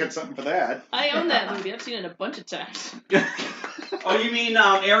Dien. I should get something for that. I own that movie. I've seen it a bunch of times. Oh, you mean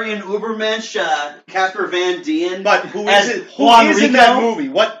Arian Ubermensch, Casper Van Dien? But who is in that movie?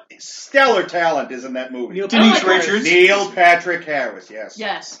 What stellar talent is in that movie? Denise Richards. Neil Patrick Harris, yes.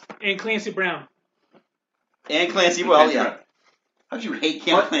 Yes. And Clancy Brown. And Clancy Brown, yeah. How'd you hate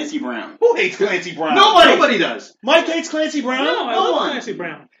Clancy Brown? Who hates Clancy Brown? Nobody does. Mike hates Clancy Brown? No, I love Clancy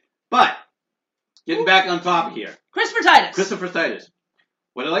Brown. But, getting back on topic here. Christopher Titus.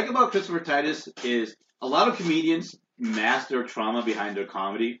 What I like about Christopher Titus is a lot of comedians mask their trauma behind their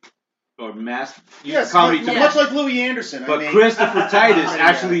comedy. Or mask comedy. Much like Louis Anderson. But Christopher Titus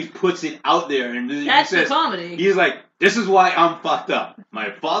actually puts it out there. And That's he says, the comedy. He's like, this is why I'm fucked up.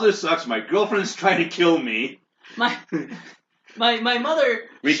 My father sucks. My girlfriend's trying to kill me. My mother.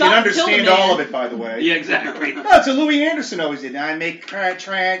 We can understand all of it, by the way. Yeah, exactly. No, it's a Louis Anderson always did. I make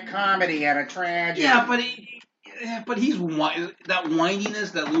comedy out of tragedy. Yeah, but he's that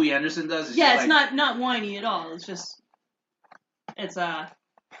whininess that Louis Anderson does. Is It's not whiny at all. It's just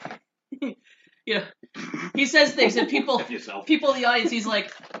he says things and people in the audience. He's like,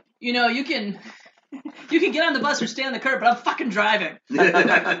 you can get on the bus or stay on the curb, but I'm fucking driving.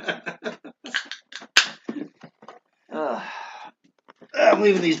 I'm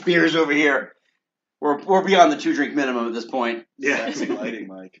leaving these beers over here. We're beyond the 2-drink minimum at this point. Yeah, sexy lighting,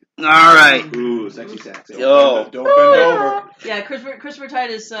 Mike. All right. Ooh, sexy sax. Yo. Don't bend over. Yeah, Christopher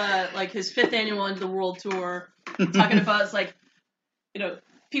Titus, like his 5th annual End of the World tour, talking about it's like,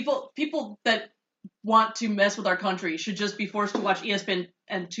 people that want to mess with our country should just be forced to watch ESPN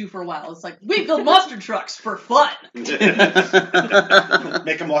and 2 for a while. It's like, we build monster trucks for fun. Make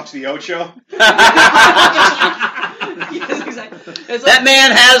him watch the Ocho. Yes, exactly. It's That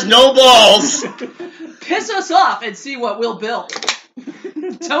man has no balls. Piss us off and see what we'll build.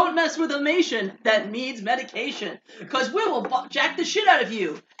 Don't mess with a nation that needs medication, because we will jack the shit out of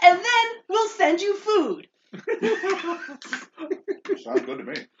you, and then we'll send you food. Sounds good to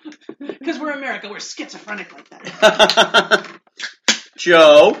me. Because we're America, we're schizophrenic like that.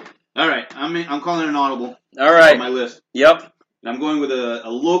 Joe. All right, I'm calling an audible. All right. On my list. Yep. I'm going with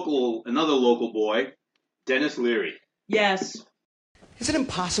another local boy, Dennis Leary. Yes. Is it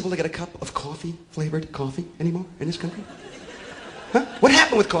impossible to get a cup of flavored coffee anymore in this country? Huh? What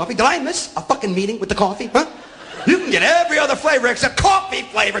happened with coffee? Did I miss a fucking meeting with the coffee? Huh? You can get every other flavor except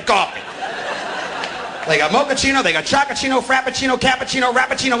coffee-flavored coffee. They got mochaccino, they got chocochino, frappuccino, cappuccino,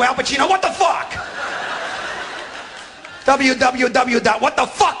 rappuccino, al pacino. What the fuck?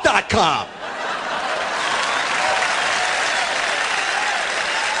 www.whatthefuck.com.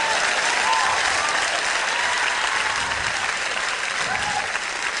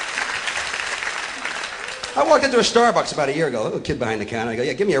 I walked into a Starbucks about a year ago. A little kid behind the counter. I go,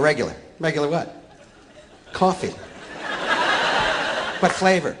 yeah, give me a regular. Regular what? Coffee. What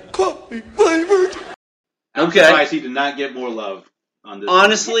flavor? Coffee flavored. I'm Okay. surprised he did not get more love on this.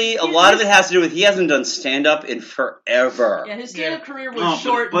 Honestly, a lot of it has to do with he hasn't done stand-up in forever. Yeah, his stand-up career was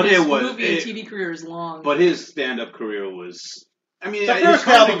short, but and his it was- movie and TV career is long. But his stand-up career was... I mean, The his first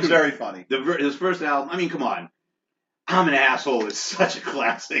comedy album was career- very funny. His first album, I mean, come on. I'm an Asshole is such a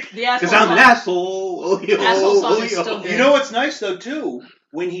classic. The Asshole Because I'm an song- asshole. Oh, yo, Asshole song oh, is yo. still good. You know what's nice though too?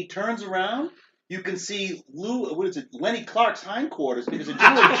 When he turns around, you can see Lenny Clark's hindquarters because it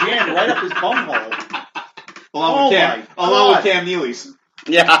generally jammed right up his bunghole. Along with Cam Neely's.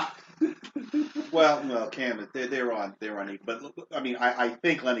 Yeah. Well, no, Cam, they're on, but I mean, I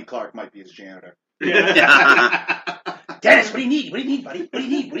think Lenny Clark might be his janitor. Dennis, what do you need? What do you need, buddy? What do you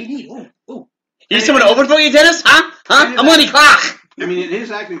need? What do you need? Ooh. You need someone to overthrow you, Dennis? Huh? I'm Lenny Clark. I mean,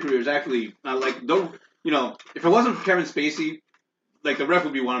 his acting career is actually like, though, you know, if it wasn't for Kevin Spacey, like The Ref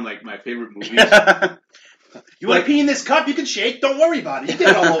would be one of like my favorite movies. You want to pee in this cup? You can shake. Don't worry about it. You get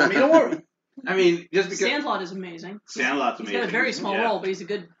it all over me. Don't worry. I mean, just because Sandlot is amazing. Sandlot's amazing. He's got a very small role, but he's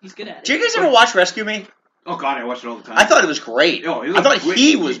good at it. Did you guys ever watch Rescue Me? Oh God, I watched it all the time. I thought it was great. Oh, I thought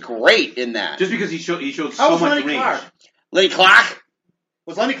he was great in that. Just because he showed How so was much Lenny range. Clark? Lenny Clark?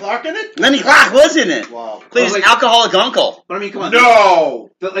 Was Lenny Clark in it? Lenny Clark was in it. Wow. Played his alcoholic uncle. But I mean, come on.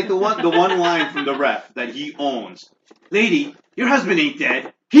 No! The one line from The Ref that he owns. Lady, your husband ain't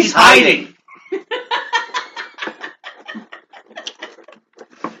dead. He's hiding.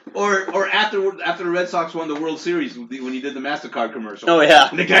 Or after the Red Sox won the World Series when he did the MasterCard commercial. Oh yeah.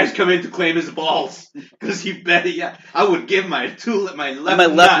 And the guys come in to claim his balls because he bet. Yeah, I would give my left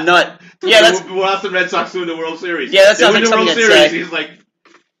nut. Yeah, that's after the Red Sox win the World Series. Yeah, that sounds they like win the something World I'd Series. say. He's like,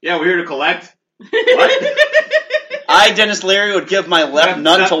 yeah, we're here to collect. What? I, Dennis Leary, would give my left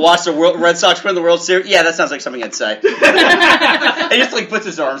nut to watch the Red Sox win the World Series. Yeah, that sounds like something I'd say. He just like puts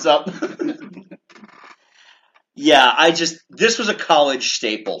his arms up. Yeah, this was a college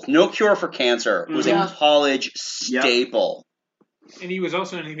staple. No Cure for Cancer was a college staple. And he was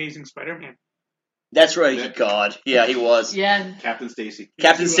also an Amazing Spider-Man. That's right. God. Yeah, he was. Yeah. Captain Stacy.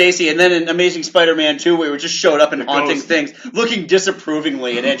 Captain Stacy, and then in Amazing Spider-Man 2, where he just showed up and haunting things, looking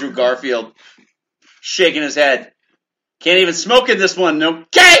disapprovingly at Andrew Garfield, shaking his head. Can't even smoke in this one,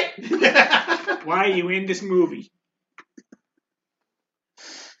 okay? Why are you in this movie?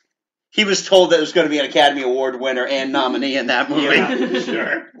 He was told that it was going to be an Academy Award winner and nominee in that movie. Yeah,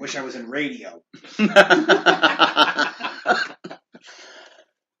 sure. Wish I was in radio. I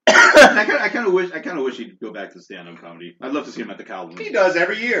kind of wish he'd go back to stand-up comedy. I'd love to see him at the Calhoun. He does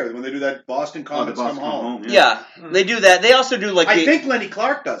every year when they do that Boston Comics Come Home. Yeah, they do that. They also do I think Lenny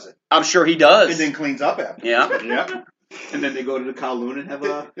Clark does it. I'm sure he does. And then cleans up after. Yeah. And then they go to the Kowloon and have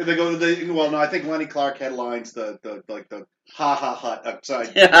a. They go to no, I think Lenny Clark headlines the Ha Ha Hut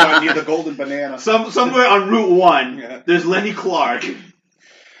outside near the Golden Banana. Somewhere on Route 1, there's Lenny Clark.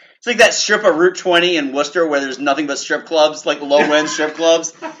 It's like that strip of Route 20 in Worcester where there's nothing but strip clubs, like low-end strip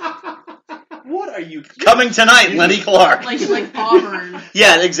clubs. What are you coming tonight, Lenny Clark? Like Auburn.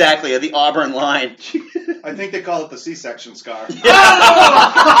 Yeah, exactly, the Auburn line. I think they call it the C-section scar.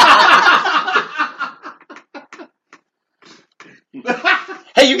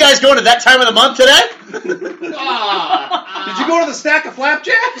 Hey, you guys going to that time of the month today? Did you go to the stack of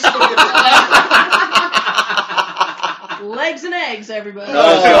flapjacks? Legs and eggs, everybody.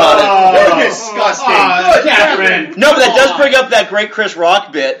 You're disgusting. Good, Catherine. No, but that does bring up that great Chris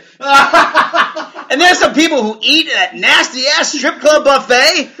Rock bit. And there's some people who eat at that nasty-ass strip club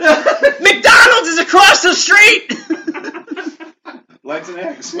buffet. McDonald's is across the street. Legs and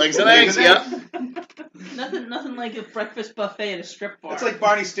eggs. Legs and eggs, yeah. Nothing like a breakfast buffet at a strip bar. It's like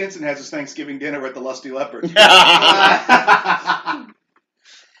Barney Stinson has his Thanksgiving dinner at the Lusty Leopard. I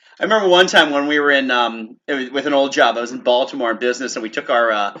remember one time when we were in with an old job. I was in Baltimore in business, and we took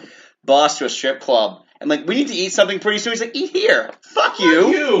our boss to a strip club. And like, we need to eat something pretty soon. He's like, eat here. Fuck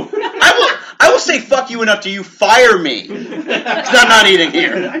you. I will say fuck you enough till you fire me. Because I'm not eating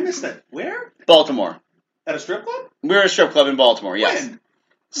here. I missed that. Where? Baltimore. At a strip club? We were at a strip club in Baltimore, yes. When?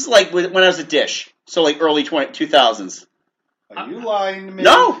 This is like when I was at Dish. So like early 2000s. Are you lying to me?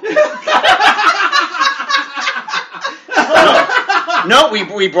 No. No,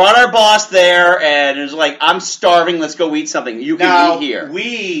 we brought our boss there, and it was like, I'm starving, let's go eat something. You can eat here.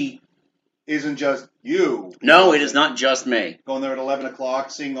 We isn't just you. No, it is not just me. Going there at 11 o'clock,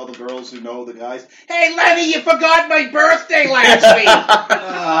 seeing all the girls who know the guys. Hey, Lenny, you forgot my birthday last week.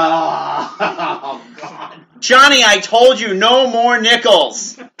 Oh, God. Johnny, I told you, no more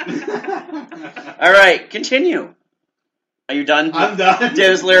nickels. All right, continue. Are you done? I'm done.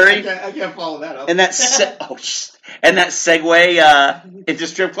 Dennis Leary? I can't follow that up. And that segue into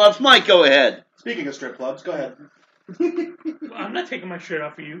strip clubs? Mike, go ahead. Speaking of strip clubs, go ahead. I'm not taking my shirt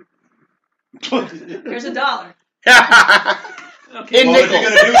off for you. Here's $1. Okay. Well, if you're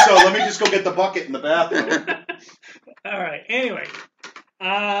going to do so, let me just go get the bucket in the bathroom. All right. Anyway,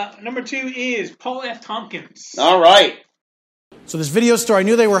 number 2 is Paul F. Tompkins. All right. So this video store, I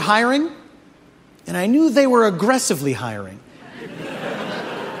knew they were hiring, and I knew they were aggressively hiring.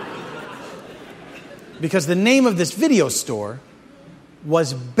 Because the name of this video store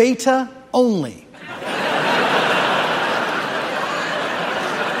was Beta Only.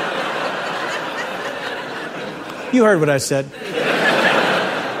 You heard what I said.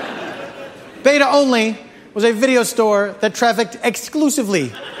 Beta Only was a video store that trafficked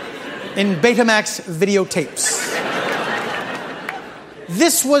exclusively in Betamax videotapes.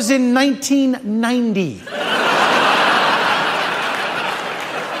 This was in 1990.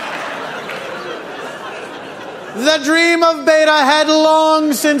 The dream of Beta had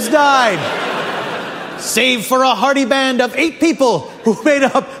long since died, save for a hearty band of 8 people who made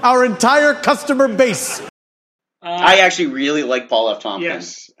up our entire customer base. I actually really like Paul F. Tompkins.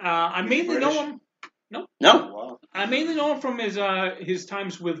 Yes. I mainly know him. No. No. I mainly know him from his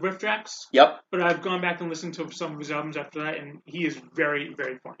times with Riff Tracks. Yep. But I've gone back and listened to some of his albums after that, and he is very,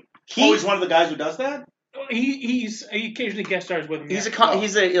 very funny. He's one of the guys who does that? He occasionally guest stars with him.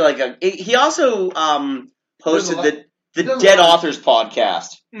 He also hosted the Dead Authors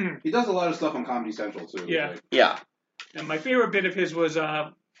podcast. He does a lot of stuff on Comedy Central too. Yeah. Yeah. And my favorite bit of his was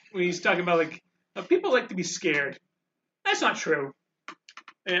when he's talking about people like to be scared. That's not true.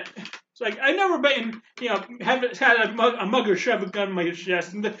 And it's like I never been, had a mugger shove a gun in my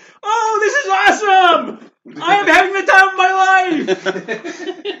chest and oh, this is awesome! I am having the time of my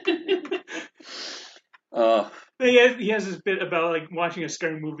life. He has this bit about watching a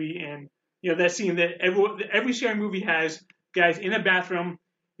scary movie and that scene that every scary movie has guys in a bathroom.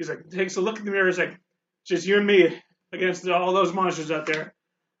 He's like takes a look in the mirror. He's like, just you and me against all those monsters out there.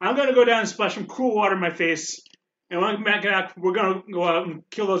 I'm gonna go down and splash some cool water in my face. And when I come back out, we're going to go out and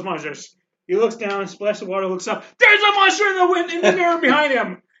kill those monsters. He looks down, splashes the water, looks up. There's a monster in the mirror behind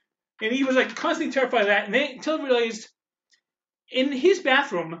him. And he was constantly terrified of that. And then until he realized in his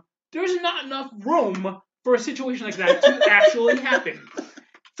bathroom, there's not enough room for a situation like that to actually happen.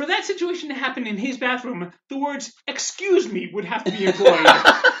 For that situation to happen in his bathroom, the words, "excuse me," would have to be employed.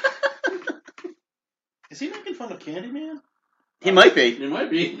 Is he making fun of Candyman? He might be. It might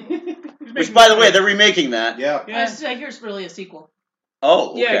be. Which, by the way, they're remaking that. Yeah. I hear it's really a sequel.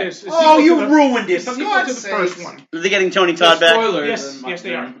 Oh, okay. Yeah, it is. Oh, you ruined it. It's a sequel to the first one. Are they getting Tony Todd back? Yes,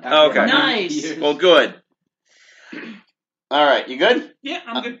 they are. Okay. Nice. Well, good. All right, you good? Yeah,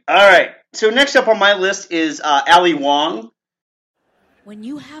 I'm good. All right. So next up on my list is Ali Wong. When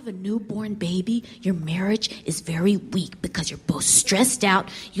you have a newborn baby, your marriage is very weak because you're both stressed out.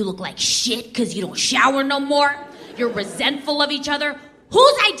 You look like shit because you don't shower no more. You're resentful of each other.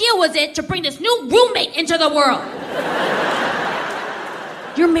 Whose idea was it to bring this new roommate into the world?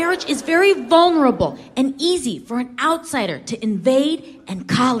 Your marriage is very vulnerable and easy for an outsider to invade and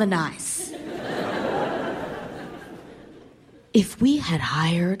colonize. If we had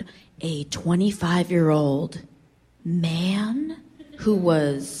hired a 25-year-old man who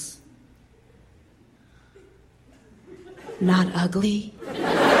was not ugly,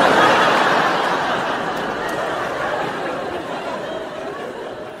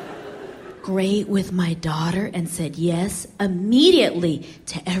 great with my daughter, and said yes immediately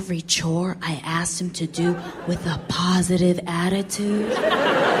to every chore I asked him to do with a positive attitude,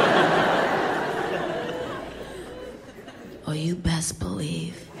 oh, you best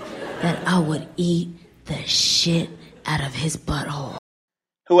believe that I would eat the shit out of his butthole.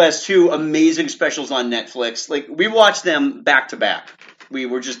 Who has 2 amazing specials on Netflix. We watched them back to back. We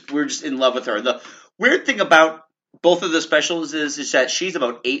were just in love with her. The weird thing about both of the specials is that she's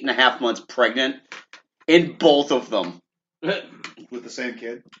about 8.5 months pregnant in both of them. With the same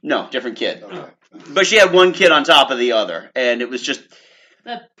kid? No, different kid. Okay. But she had one kid on top of the other, and it was just...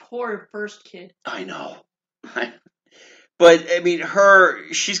 That poor first kid. I know. But, I mean,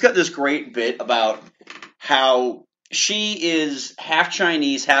 she's got this great bit about how she is half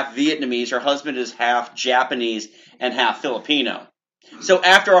Chinese, half Vietnamese. Her husband is half Japanese and half Filipino. So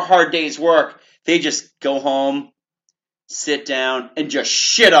after a hard day's work, they just go home, sit down, and just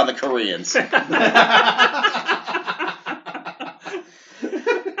shit on the Koreans. And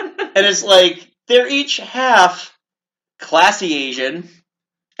it's like, they're each half classy Asian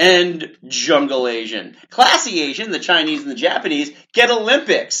and jungle Asian. Classy Asian, the Chinese and the Japanese, get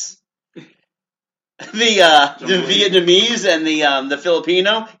Olympics. The Vietnamese and the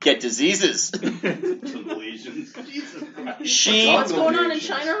Filipino get diseases. Jungle Asians. Jesus Christ. What's going on in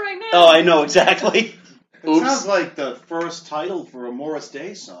China right now? Oh, I know, exactly. It sounds like the first title for a Morris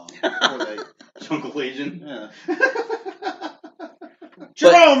Day song. Jungle Asian. Yeah.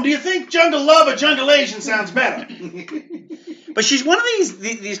 Jerome, do you think Jungle Love or Jungle Asian sounds better? But she's one of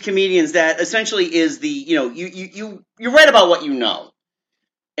these comedians that essentially is you write about what you know.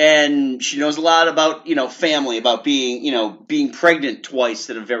 And she knows a lot about, family, about being pregnant twice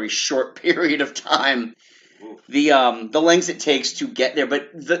in a very short period of time. The lengths it takes to get there.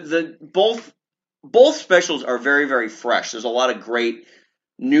 But both specials are very, very fresh. There's a lot of great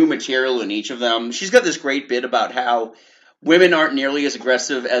new material in each of them. She's got this great bit about how women aren't nearly as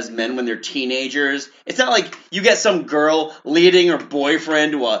aggressive as men when they're teenagers. It's not like you get some girl leading her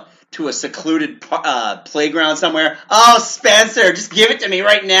boyfriend to a to a secluded playground somewhere. Oh, Spencer, just give it to me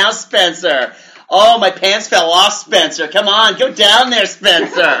right now, Spencer. Oh, my pants fell off, Spencer. Come on, go down there,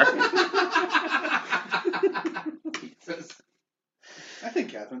 Spencer. I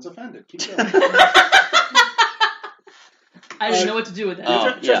think Catherine's offended. Keep going. I didn't know what to do with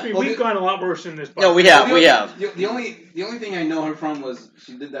that. Trust me, we've gone a lot worse in this podcast. No, we have. The only thing I know her from was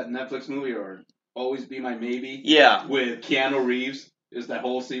she did that Netflix movie, or Always Be My Maybe. Yeah. With Keanu Reeves. There's that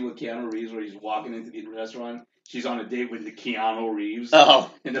whole scene with Keanu Reeves where he's walking into the restaurant. She's on a date with the Keanu Reeves. Oh.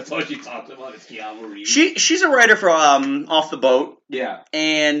 And that's all she talks about is Keanu Reeves. She's a writer for Off the Boat. Yeah.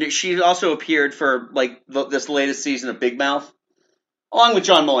 And she also appeared for like this latest season of Big Mouth, along with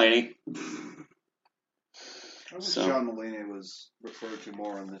John Mulaney. I wish John Mulaney was referred to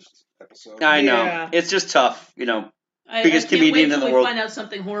more on this episode. I know. It's just tough, biggest comedian in the world. I can't wait till we find out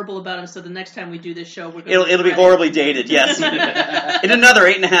something horrible about him, so the next time we do this show, we're going It'll be horribly dated, yes. In another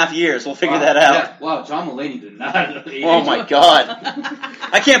 8.5 years, we'll figure that out. Yeah. Wow, John Mulaney did not. Oh my God!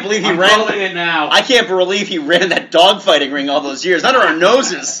 I can't believe he ran. Calling it now. I can't believe he ran that dogfighting ring all those years under our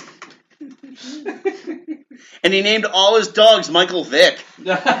noses. And he named all his dogs Michael Vick.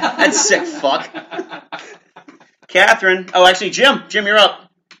 That sick fuck. Catherine. Oh, actually, Jim. Jim, you're up.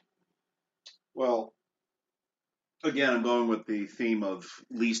 Well, again, I'm going with the theme of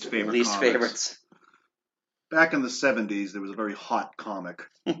least favorite comics. Favorites. Back in the 70s, there was a very hot comic.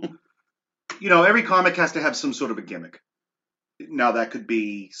 Every comic has to have some sort of a gimmick. Now, that could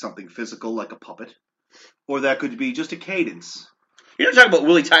be something physical, like a puppet, or that could be just a cadence. You're not talking about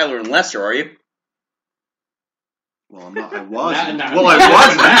Willie Tyler and Lester, are you? Well, I'm not. I wasn't. Well, I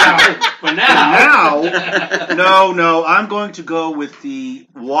wasn't. But now. No. I'm going to go with the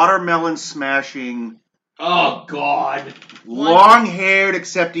watermelon smashing. Oh, God. Long-haired,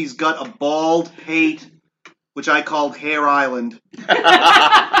 except he's got a bald pate, which I called Hair Island.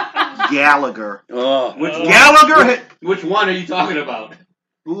 Gallagher. Oh. Which one are you talking about?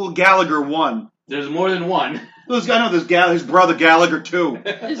 Ooh, Gallagher 1. There's more than one. There's his brother Gallagher 2.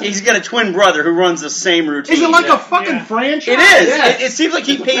 He's got a twin brother who runs the same routine. Is it like a fucking franchise? It is. Yes. It seems like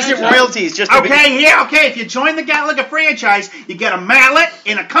he pays him royalties just to Okay, if you join the Gallagher franchise, you get a mallet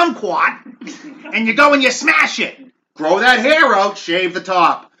and a kumquat, and you go and you smash it. Grow that hair out, shave the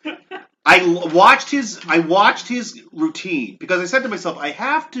top. I watched his routine because I said to myself, I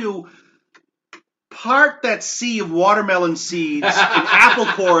have to part that sea of watermelon seeds and apple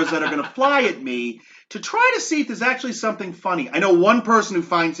cores that are going to fly at me to try to see if there's actually something funny. I know one person who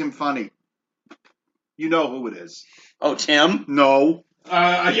finds him funny. You know who it is. Oh, Tim? No.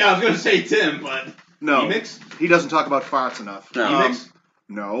 I was going to say Tim, but... No. Emix? He doesn't talk about farts enough. No. Emix?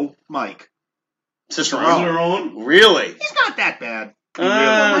 No. Mike. Cicerone? Really? He's not that bad.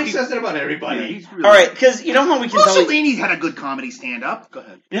 Mike says that about everybody. All right, because you know how we can tell... Mussolini's had a good comedy stand-up. Go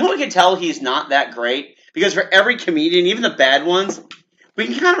ahead. You know how we can tell he's not that great? Because for every comedian, even the bad ones, we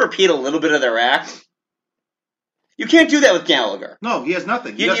can kind of repeat a little bit of their act. You can't do that with Gallagher. No, he has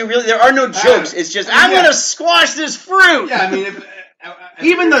nothing. You really, there are no jokes. It's just, I'm going to squash this fruit. Yeah, I mean,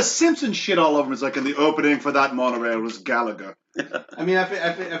 even the Simpsons shit all over him is like in the opening for that monorail was Gallagher. I mean,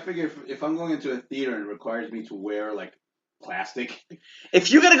 I figure if I'm going into a theater and it requires me to wear, like, plastic. If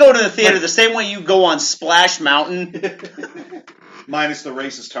you're going to go to the theater the same way you go on Splash Mountain. Minus the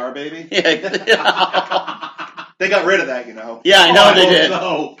racist tar baby. Yeah. They got rid of that, you know. Yeah, I know they did.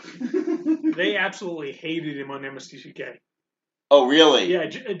 So. They absolutely hated him on MST3K. Oh, really? Yeah,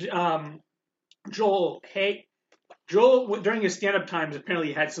 Joel, during his stand-up times,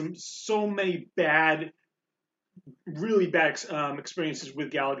 apparently had so many really bad experiences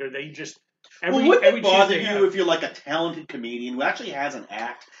with Gallagher that he just... Wouldn't it bother you if you're like a talented comedian who actually has an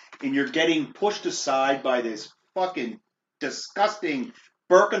act and you're getting pushed aside by this fucking disgusting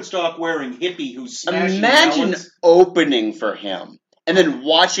Birkenstock-wearing hippie who's smashing Imagine melons? Opening for him and then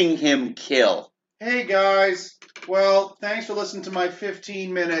watching him kill. Hey, guys. Well, thanks for listening to my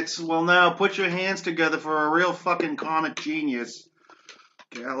 15 minutes. Well, now put your hands together for a real fucking comic genius.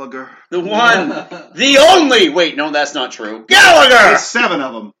 Gallagher. The one. The only. Wait, no, that's not true. Gallagher! There's 7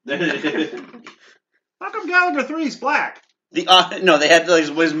 of them. How come Gallagher 3's black? No, they had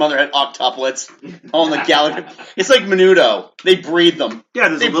his mother had octuplets on the Gallagher. It's like Menudo. They breed them. Yeah,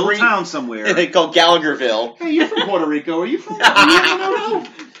 there's a little town somewhere. They call Gallagherville. Hey, you're from Puerto Rico. Are you from Menudo?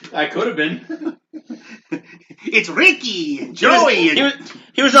 I could have been. It's Ricky and Joey.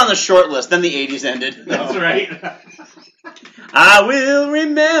 He was on the short list. Then the 80s ended. That's right. I will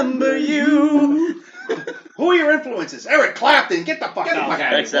remember you. Who are your influences? Eric Clapton. Get the fuck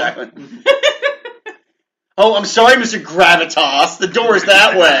out. Exactly. Oh, I'm sorry, Mr. Gravitas. The door is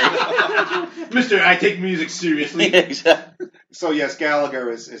that way. Mister, I take music seriously. Exactly. So yes, Gallagher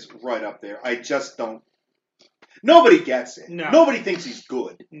is right up there. I just don't. Nobody gets it. No. Nobody thinks he's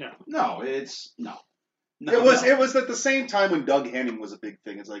good. No. It was at the same time when Doug Henning was a big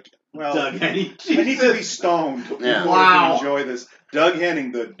thing. It's like, well, Doug Henning. I need to be stoned before I can enjoy this. Doug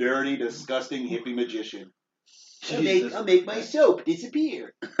Henning, the dirty, disgusting hippie magician. I'll make my soap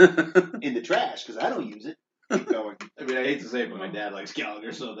disappear in the trash because I don't use it. Keep going. I mean, I hate to say it, but my dad likes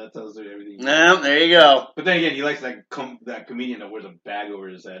Gallagher, so that tells you everything. No, there you go. But then again, he likes that comedian that wears a bag over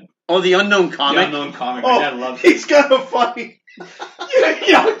his head. Oh, the unknown comic? The unknown comic. My dad loves He's kind of funny.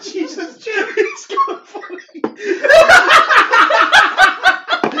 Yo, Jesus, Jim. He's kind of funny.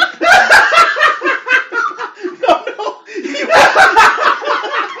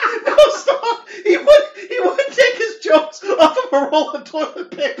 Stop. He would take his jokes off of a roll of toilet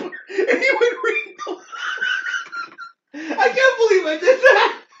paper, and he would read them. I can't believe I did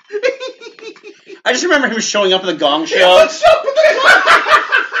that. I just remember him showing up at the Gong Show.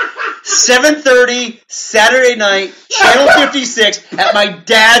 7:30 Saturday night, Channel 56 at my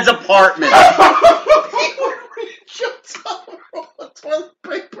dad's apartment. He would read jokes off a roll of toilet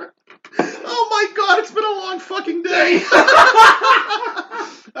paper. Oh my God, it's been a long fucking day.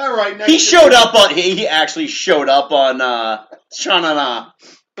 All right, next. He actually showed up on Sha-Na-Na.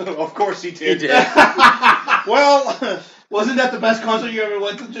 Of course he did. He did. Well, wasn't that the best concert you ever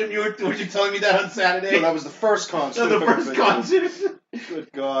went to, Jim? Were you telling me that on Saturday? No, that was the first concert. No, the first concert.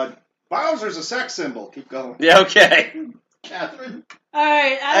 Good God. Bowser's a sex symbol. Keep going. Yeah, okay. Catherine. All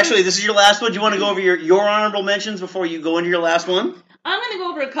right. Actually, this is your last one. Do you want to go over your honorable mentions before you go into your last one? I'm going to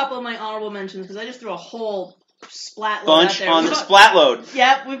go over a couple of my honorable mentions because I just threw a whole splat load Bunch out there. on the splat load.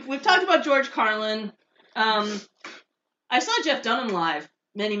 Yeah, we've talked about George Carlin. I saw Jeff Dunham live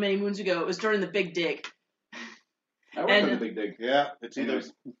many, many moons ago. It was during the Big Dig. I went to the Big Dig. Yeah, it's either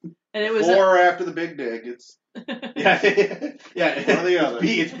and it was before or after the Big Dig. It's yeah. One or the other.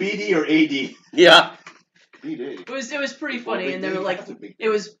 It's BD or AD. Yeah. BD. It was pretty funny, and they were like, it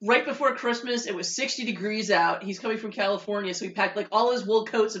was right before Christmas. It was 60 degrees out. He's coming from California, so he packed like all his wool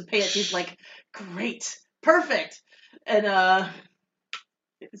coats and pants. He's like, great, perfect, and I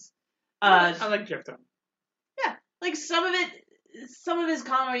like Jeff Dunham. Yeah, like some of his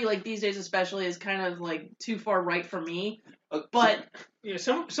comedy, like these days especially, is kind of like too far right for me. But yeah,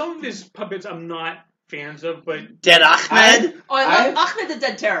 some of his puppets I'm not fans of, but Dead Ahmed. I love Ahmed the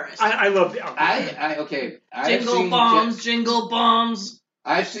Dead Terrorist. I love the Jingle bombs.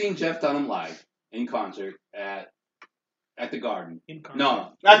 I've seen Jeff Dunham live in concert at the Garden.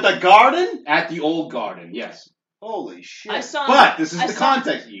 No, at the Garden? At the old Garden, yes. Holy shit! I saw. But this is the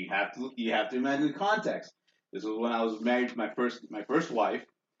context. You have to imagine the context. This was when I was married to my first wife.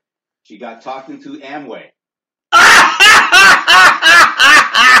 She got talked into Amway.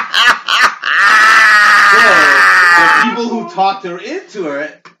 So the people who talked her into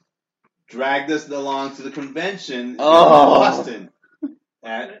it dragged us along to the convention in Boston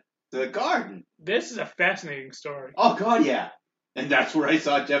at the Garden. This is a fascinating story. Oh God, yeah. And that's where I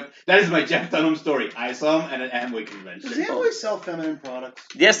saw Jeff. That is my Jeff Dunham story. I saw him at an Amway convention. Does Amway sell feminine products?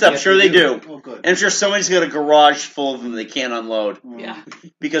 Yes, I'm sure they do. Oh, good. And I'm sure somebody's got a garage full of them they can't unload. Yeah.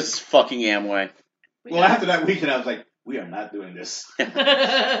 Because it's fucking Amway. Well, after that weekend, I was like, we are not doing this.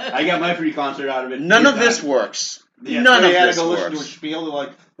 I got my free concert out of it. None of this works. Yeah, None of you had this to go works. listen to a spiel.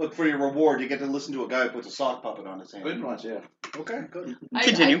 Like, look, for your reward, you get to listen to a guy who puts a sock puppet on his hand. Pretty much, yeah. Okay, good.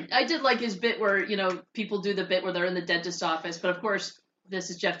 Continue. I did like his bit where, people do the bit where they're in the dentist's office, but of course,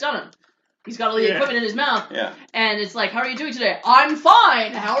 this is Jeff Dunham. He's got all the equipment in his mouth. Yeah. And it's like, how are you doing today? I'm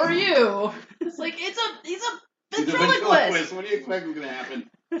fine. How are you? It's like, he's a ventriloquist. What do you expect was going to happen?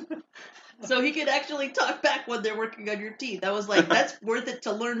 So he could actually talk back when they're working on your teeth. I was like, that's worth it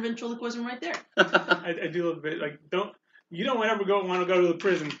to learn ventriloquism right there. I do love it. Like, you don't ever want to go to the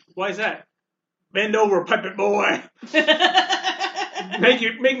prison. Why is that? Bend over, puppet boy.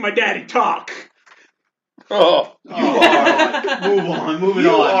 Make my daddy talk. Oh, you are. Moving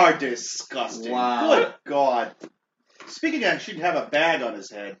on. You are disgusting. Wow. Good God. Speaking of, she'd have a bag on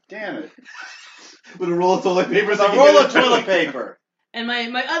his head. Damn it. With a roll of toilet paper. With a roll of toilet paper. And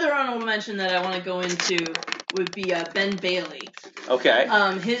my other honorable mention that I want to go into would be Ben Bailey. Okay.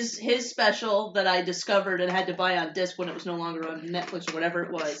 His special that I discovered and had to buy on disc when it was no longer on Netflix or whatever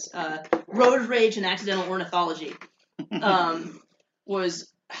it was, Road Rage and Accidental Ornithology, was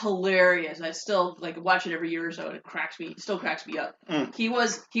hilarious. I still watch it every year or so, and it still cracks me up. Mm. He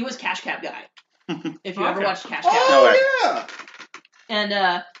was Cash Cab Guy. If you ever watched Cash Cab. Oh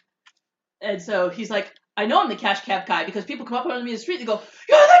yeah. And so he's like, I know I'm the Cash Cab Guy because people come up on me in the street and they go,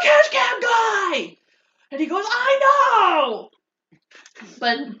 "You're the Cash Cab Guy!" And he goes, "I know!"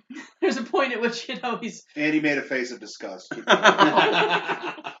 But there's a point at which he's. Andy made a face of disgust.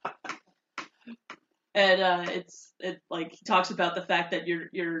 And he talks about the fact that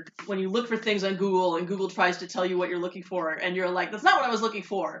you're when you look for things on Google and Google tries to tell you what you're looking for and you're like, that's not what I was looking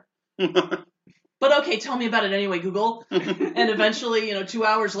for. But okay, tell me about it anyway, Google. And eventually, 2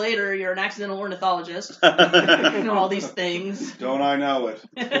 hours later, you're an accidental ornithologist. All these things. Don't I know it?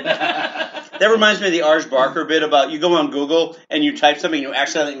 That reminds me of the Arj Barker bit about you go on Google and you type something and you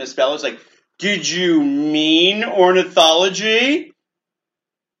accidentally misspell it. It's like, did you mean ornithology?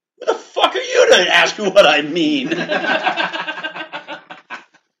 Who the fuck are you to ask me what I mean?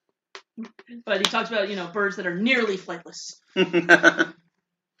 But he talks about, birds that are nearly flightless.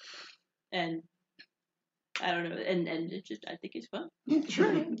 And I don't know, and it just, I think it's fun.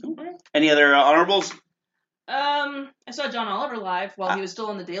 Sure. Any other honorables? I saw John Oliver live while he was still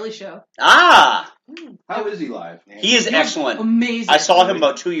on The Daily Show. Ah! How is he live? He is excellent. Amazing. I saw him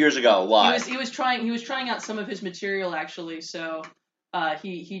about 2 years ago live. He was trying out some of his material actually. So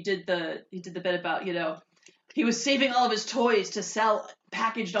he did the bit about he was saving all of his toys to sell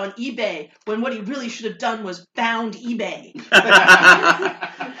packaged on eBay when what he really should have done was found eBay.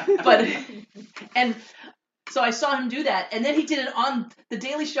 So I saw him do that, and then he did it on The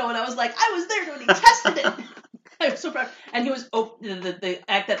Daily Show, and I was like, I was there when he tested it. I was so proud. And he was the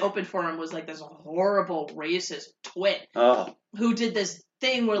act that opened for him was like this horrible racist twit who did this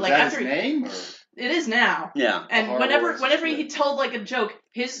thing where like after his name. It is now. Yeah. And whenever he told like a joke,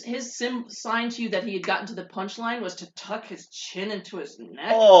 his sign to you that he had gotten to the punchline was to tuck his chin into his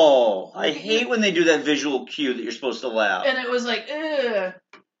neck. Oh, I hate when they do that visual cue that you're supposed to laugh. And it was like, ugh.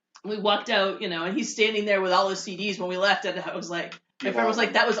 We walked out, and he's standing there with all his CDs when we left, and I was like, my friend was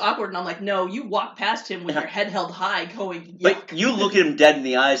like, that was awkward, and I'm like, no, you walk past him with your head held high going, yuck. But you look at him dead in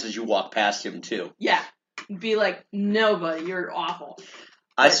the eyes as you walk past him, too. Yeah. Be like, no, buddy, you're awful.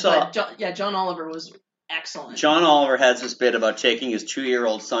 John Oliver was excellent. John Oliver has this bit about taking his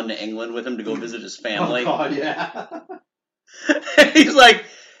 2-year-old son to England with him to go visit his family. Oh, God, yeah. He's like,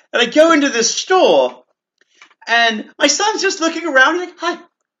 and I go into this store, and my son's just looking around, he's like,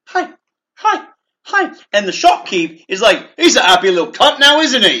 hi. And the shopkeep is like, he's a happy little cunt now,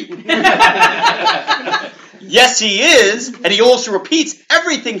 isn't he? Yes, he is. And he also repeats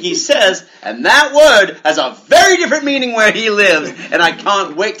everything he says. And that word has a very different meaning where he lives. And I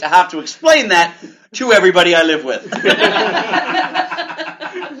can't wait to have to explain that to everybody I live with.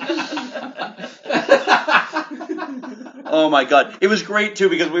 Oh my God. It was great too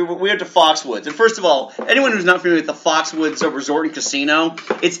because we went to Foxwoods. And first of all, anyone who's not familiar with the Foxwoods Resort and Casino,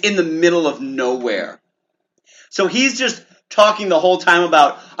 it's in the middle of nowhere. So he's just talking the whole time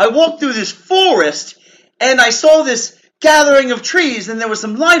about, I walked through this forest and I saw this gathering of trees and there was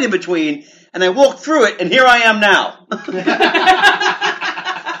some light in between and I walked through it and here I am now.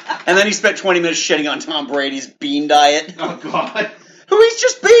 And then he spent 20 minutes shitting on Tom Brady's bean diet. Oh God. Who eats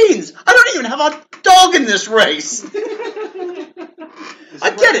just beans? I don't even have a dog in this race. I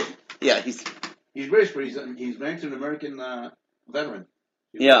get it. Yeah, he's British, but he's ranked an American veteran.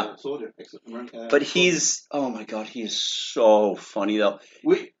 Yeah. Soldier. But he's, oh my God, he is so funny though.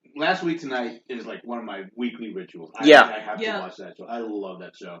 Last week tonight is like one of my weekly rituals. I have to watch that show. I love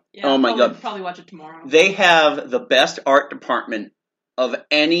that show. Yeah, oh my God. Probably watch it tomorrow. They have the best art department of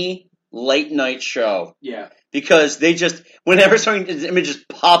any late night show. Yeah. Because they just, whenever something, an image just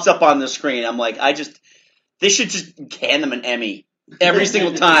pops up on the screen, I'm like, they should just hand them an Emmy. Every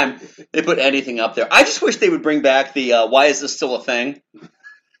single time they put anything up there. I just wish they would bring back the, why is this still a thing?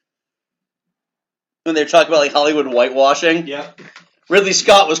 When they're talking about like Hollywood whitewashing. Yeah. Ridley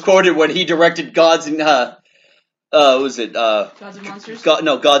Scott was quoted when he directed Gods and, Gods and Monsters?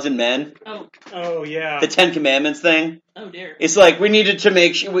 Gods and Men. Oh, yeah. The Ten Commandments thing. Oh, dear. It's like we needed to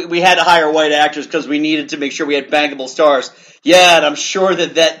make sure we had to hire white actors because we needed to make sure we had bankable stars. Yeah, and I'm sure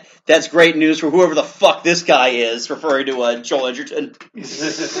that's great news for whoever the fuck this guy is, referring to Joel Edgerton.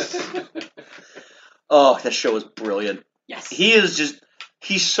 Oh, that show was brilliant. Yes.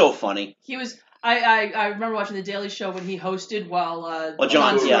 He's so funny. He was. I remember watching The Daily Show when he hosted while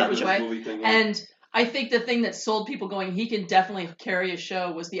John Stewart was away. Thing, And I think the thing that sold people going, he can definitely carry a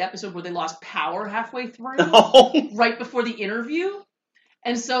show, was the episode where they lost power halfway through, right before the interview.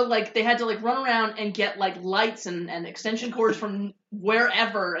 And so, like, they had to, like, run around and get, like, lights and extension cords from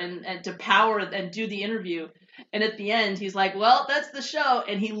wherever and to power and do the interview. And at the end, he's like, well, that's the show.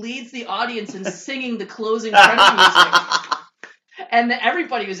 And he leads the audience in singing the closing credit music. And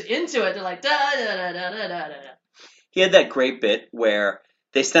everybody was into it. They're like, da da da da da da da. He had that great bit where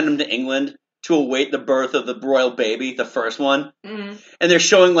they send him to England to await the birth of the royal baby, the first one. Mm-hmm. And they just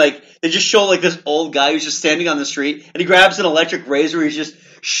show like this old guy who's just standing on the street, and he grabs an electric razor, he's just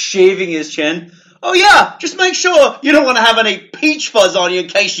shaving his chin. Oh yeah, just make sure you don't want to have any peach fuzz on you in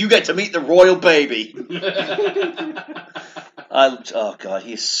case you get to meet the royal baby. Oh God,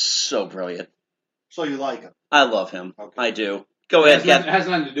 he's so brilliant. So you like him? I love him. Okay. I do. Go It ahead, has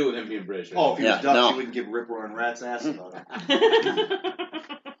nothing to do with him being British. Oh, if he was Dutch, he wouldn't give Rip Roaring Rat's ass about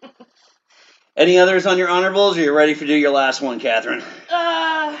it. Any others on your honorables, or are you ready to do your last one, Catherine?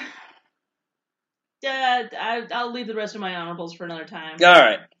 I'll leave the rest of my honorables for another time. All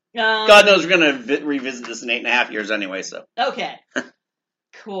right. God knows we're going to revisit this in 8.5 years anyway, so. Okay.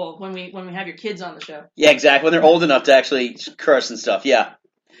 Cool. When we have your kids on the show. Yeah, exactly. When they're old enough to actually curse and stuff, yeah.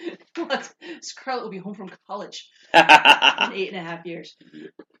 What? Scarlett will be home from college in 8.5 years.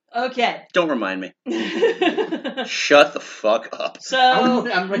 Okay. Don't remind me. Shut the fuck up. So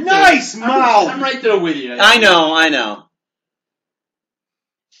I'm right nice there. mouth. I'm right there with you. I know.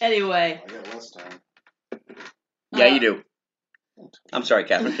 Anyway. I got less time. Yeah, you do. I'm sorry,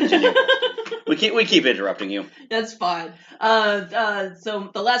 Catherine. Continue. we keep interrupting you. That's fine. So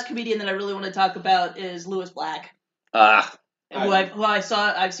the last comedian that I really want to talk about is Lewis Black. I've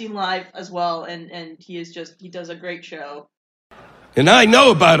seen live as well, and he does a great show. And I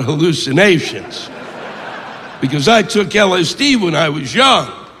know about hallucinations because I took LSD when I was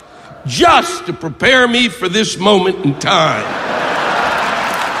young, just to prepare me for this moment in time.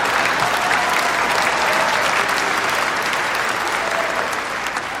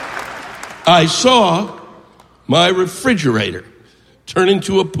 I saw my refrigerator turn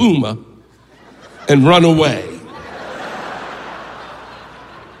into a puma and run away.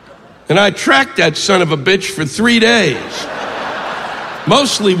 And I tracked that son of a bitch for 3 days,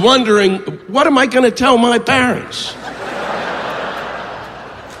 mostly wondering, what am I going to tell my parents?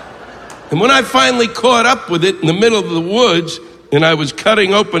 And when I finally caught up with it in the middle of the woods, and I was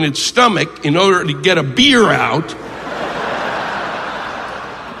cutting open its stomach in order to get a beer out,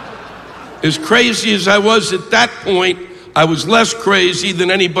 as crazy as I was at that point, I was less crazy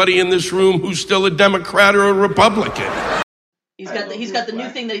than anybody in this room who's still a Democrat or a Republican. He's got the new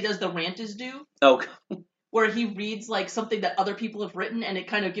thing that he does, the rant is due. Oh. Where he reads like something that other people have written, and it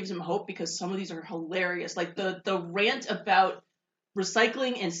kind of gives him hope because some of these are hilarious. Like the rant about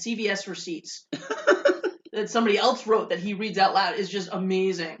recycling and CVS receipts that somebody else wrote that he reads out loud is just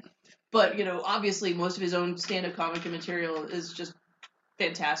amazing. But obviously most of his own stand-up comic material is just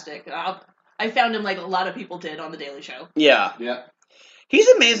fantastic. I found him like a lot of people did on The Daily Show. Yeah. He's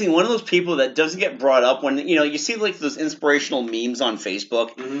amazing. One of those people that doesn't get brought up when, you see like those inspirational memes on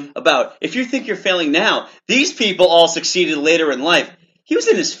Facebook about if you think you're failing now, these people all succeeded later in life. He was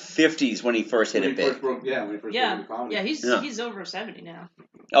in his 50s when he first hit it big. When he first broke comedy. Yeah, he's over 70 now.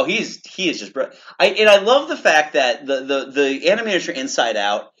 Oh, he is just I love the fact that the animated show Inside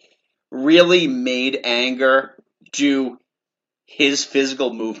Out really made Anger do his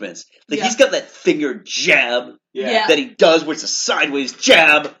physical movements. Like he's got that finger jab that he does, where it's a sideways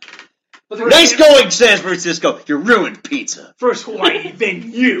jab. Nice going, San Francisco. You ruined pizza. First Hawaii,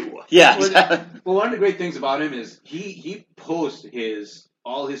 then you. Yeah. Well, one of the great things about him is he posts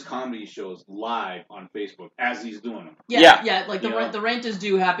all his comedy shows live on Facebook as he's doing them. Yeah. Like the rant is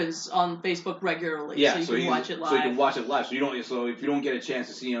due happens on Facebook regularly. Yeah, so you can watch it live. So you can watch it live. So if you don't get a chance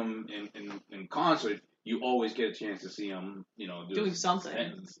to see him in concert, you always get a chance to see him, doing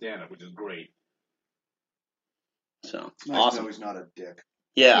something, stand up, which is great. So it's nice awesome. To know he's not a dick.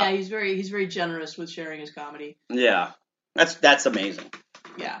 Yeah, he's very generous with sharing his comedy. Yeah, that's amazing.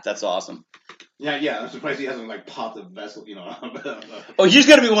 Yeah, that's awesome. Yeah. I'm surprised he hasn't popped a vessel. Oh, he's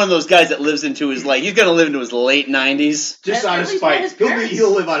gonna be one of those guys that lives into his he's gonna live into his late 90s. Just out of spite.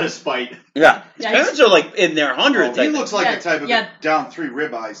 He'll live out of spite. Yeah, his parents are in their hundreds. He looks like the type of down 3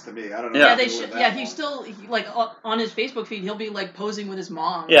 ribeyes to me. I don't know. Yeah, he's still on his Facebook feed. He'll be posing with his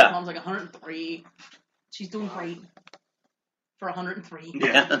mom. Yeah, his mom's 103. She's doing great for 103.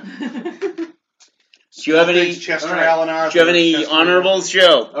 Yeah. Do you have any Chester Allen Arthur? Do you have any honorables,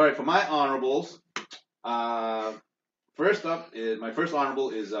 Joe? All right, for my honorables, first up, my first honorable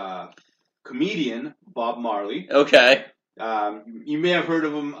is comedian Bob Marley. Okay. You may have heard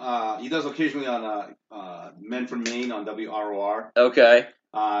of him. He does occasionally on Men from Maine on WROR. Okay.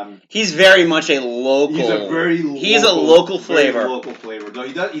 He's very much a local. He's a local flavor. Very local flavor.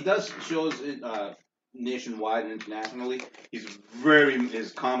 Though he does shows nationwide and internationally. His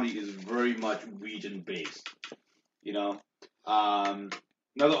comedy is very much region based. Another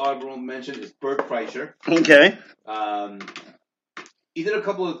honorable mention is Bert Kreischer. Okay. He did a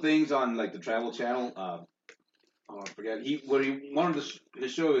couple of things on the Travel Channel. I forget. His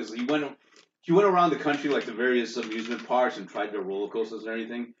show is he went he went around the country like the various amusement parks and tried the roller coasters and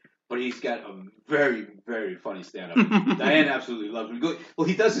everything. But he's got a very, very funny stand-up. Diane absolutely loves him. Well,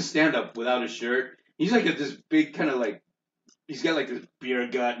 he does his stand-up without his shirt. He's like this big kind of like, he's got like this beer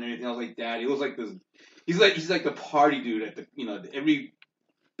gut and everything else like that. He looks like this. He's like the party dude at the every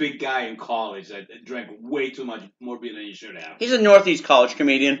big guy in college that drank way too much more beer than he should have. He's a Northeast college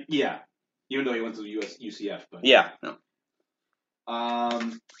comedian. Yeah, even though he went to UCF. But yeah. No.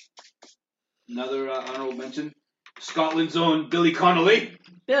 Another honorable mention: Scotland's own Billy Connolly.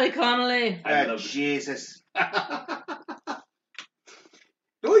 Billy Connolly. Jesus.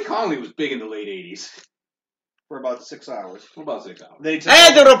 Billy Connolly was big in the late 80s. For about 6 hours. For about 6 hours. I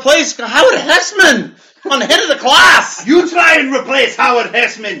had to replace Howard Hessman on the head of the class. You try and replace Howard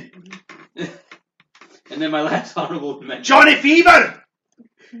Hessman. And then my last honorable mention. Johnny Fever.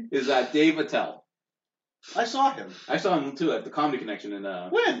 Is Dave Attell. I saw him. I saw him too at the Comedy Connection in.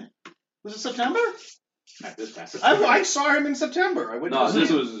 When? Was it September? Not this past September. I saw him in September. I went no, to this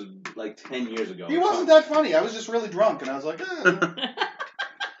him. was like 10 years ago. He wasn't that funny. I was just really drunk, and I was like,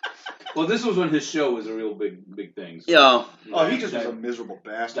 Well, this was when his show was a real big thing. So. Yeah. Oh, he just was a miserable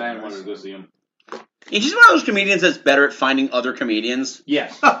bastard. Diane wanted to go see him. He's one of those comedians that's better at finding other comedians.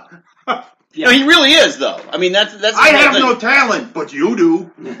 Yes. Yeah. No, he really is, though. I mean, that's. I have no talent, but you do.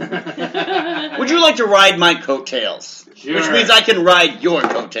 Would you like to ride my coattails? Sure. Which means I can ride your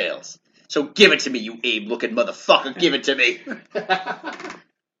coattails. So give it to me, you Abe-looking motherfucker. Give it to me.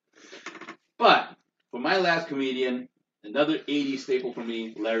 But for my last comedian, another 80s staple for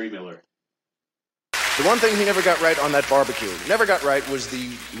me, Larry Miller. The one thing he never got right on that barbecue, never got right, was the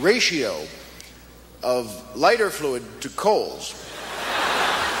ratio of lighter fluid to coals.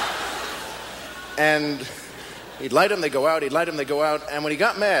 And he'd light them, they go out, he'd light them, they go out, and when he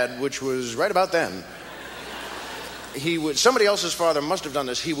got mad, which was right about then, somebody else's father must have done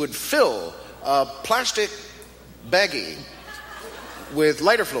this, he would fill a plastic baggie with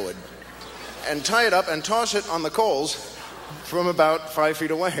lighter fluid and tie it up and toss it on the coals from about 5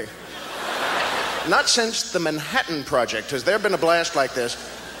 feet away. Not since the Manhattan Project has there been a blast like this.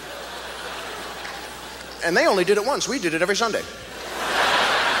 And they only did it once. We did it every Sunday.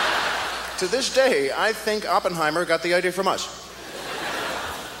 To this day, I think Oppenheimer got the idea from us.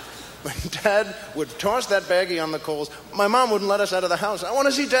 When Dad would toss that baggie on the coals, my mom wouldn't let us out of the house. I want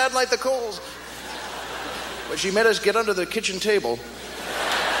to see Dad light the coals. But she made us get under the kitchen table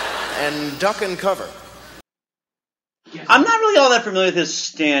and duck and cover. I'm not really all that familiar with his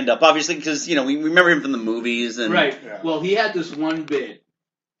stand-up, obviously, because, we remember him from the movies. And Right. Yeah. Well, he had this one bit,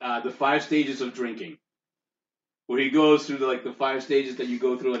 the 5 stages of drinking, where he goes through the 5 stages that you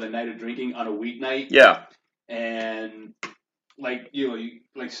go through on a night of drinking on a weeknight. Yeah. And,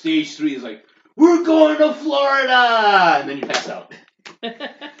 stage 3 is like, we're going to Florida! And then you pass out.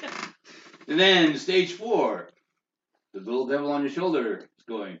 And then stage 4, the little devil on your shoulder is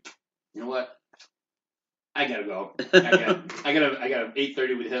going, you know what? I gotta go. I got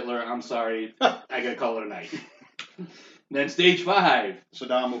 8:30 with Hitler. I'm sorry. I gotta call it a night. Then stage 5.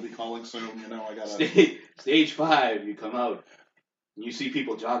 Saddam will be calling soon. I gotta. Stage 5. You come out and you see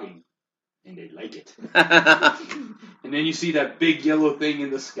people jogging, and they like it. And then you see that big yellow thing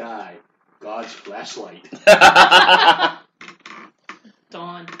in the sky, God's flashlight.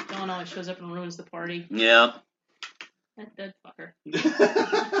 Dawn always shows up and ruins the party. Yeah. That dead fucker.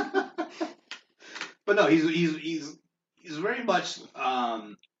 But no, he's very much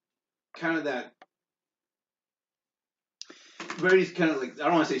kind of that very kind of I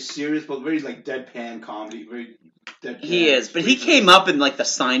don't want to say serious, but very deadpan comedy, very deadpan. He is, but he came up in the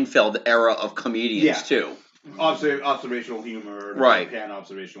Seinfeld era of comedians too. Observational humor, right? Deadpan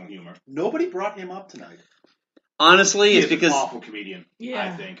observational humor. Nobody brought him up tonight. Honestly, it's He's because an awful comedian. Yeah.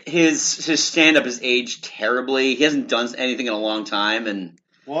 I think his stand-up has aged terribly. He hasn't done anything in a long time, and.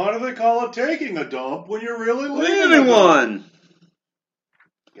 Why do they call it taking a dump when you're really leaving one?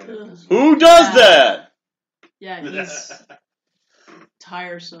 Who does that? Yeah, he's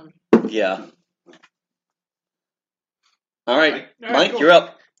tiresome. Yeah. All right, All right, Mike, cool. you're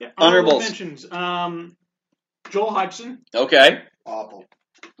up. Yeah, Honorables. mentions. Joel Hodgson. Okay. Awful.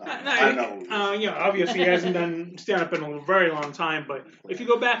 I know. Obviously he hasn't done stand-up in a very long time, but if you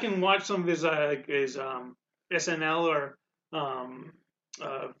go back and watch some of his SNL or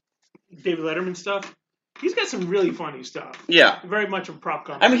David Letterman stuff, he's got some really funny stuff. Yeah. Very much a prop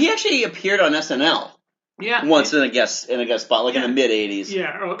comedy. I mean, he actually appeared on SNL. Yeah. Once in a guest spot, in the mid '80s.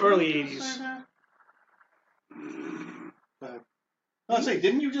 Yeah, early '80s. Let's say,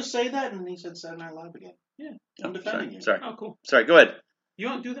 didn't you just say that? And he said Saturday Night Live again. Yeah. I'm defending you. Sorry. Oh, cool. Sorry, go ahead. You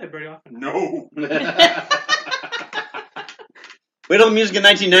don't do that very often. No. Wait till the Music in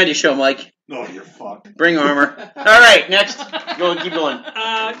 1990 show, Mike. No, you're fucked. Bring armor. All right, next. Keep going.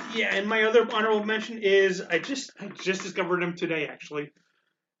 And my other honorable mention is I just discovered him today, actually.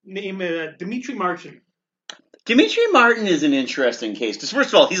 Name Demetri Martin. Demetri Martin is an interesting case because, first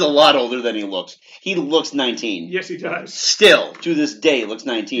of all, he's a lot older than he looks. He looks 19. Yes, he does. Still, to this day, looks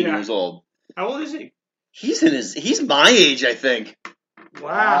 19 years old. How old is he? He's my age, I think.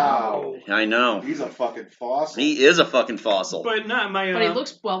 Wow. I know. He's a fucking fossil. He is a fucking fossil. But not my. But he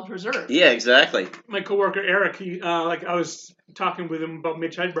looks well preserved. Yeah, exactly. My coworker Eric, he I was talking with him about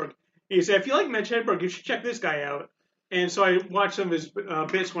Mitch Hedberg. He said, if you like Mitch Hedberg, you should check this guy out. And so I watched some of his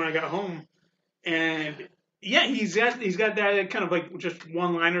bits when I got home, and yeah, he's got that kind of like just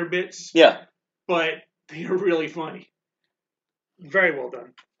one-liner bits. Yeah. But they are really funny. Very well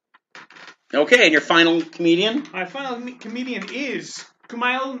done. Okay, and your final comedian? My final comedian is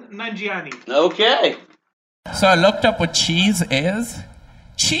Kumail Nanjiani. Okay. So I looked up what cheese is.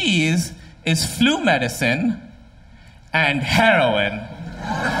 Cheese is flu medicine and heroin.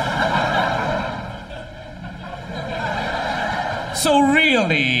 So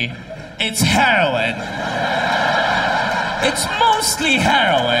really, it's heroin. It's mostly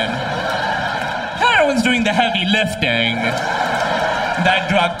heroin. Heroin's doing the heavy lifting. That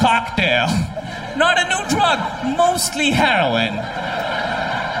drug cocktail. Not a new drug, mostly heroin.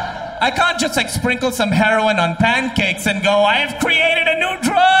 I can't just sprinkle some heroin on pancakes and go, I have created a new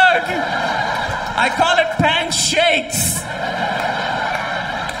drug. I call it pan shakes.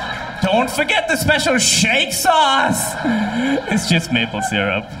 Don't forget the special shake sauce. It's just maple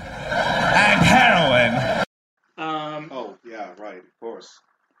syrup and heroin. Oh, yeah, right, of course.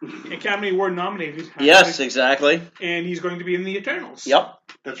 Academy Award nominated. Yes, exactly. And he's going to be in the Eternals. Yep.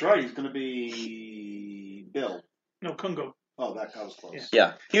 That's right, he's going to be Bill. No, Kungo. Oh, that was close.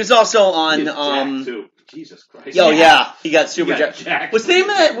 Yeah. He was also on Jack, too. Jesus Christ. Oh yeah, he got super jacked. jacked. What's the name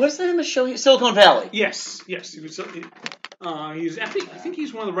of that? What's the name of the show? Silicon Valley. Yes. He was. I think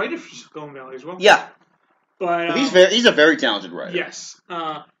he's one of the writers for Silicon Valley as well. Yeah. But he's a very talented writer. Yes.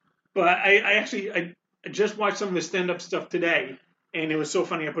 But I just watched some of his stand-up stuff today, and it was so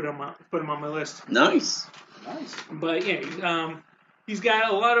funny. I put him on my list. Nice. But yeah, he's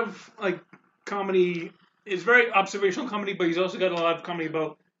got a lot of like comedy. It's very observational comedy, but he's also got a lot of comedy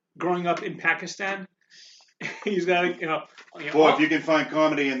about growing up in Pakistan. He's got Boy, if you can find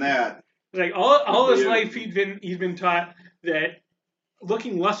comedy in that. Like all his life, he's been taught that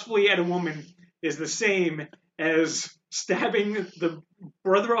looking lustfully at a woman is the same as stabbing the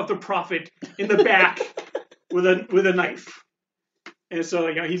brother of the prophet in the back with a knife. And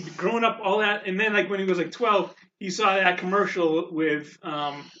so he's grown up all that, and then when he was 12, he saw that commercial with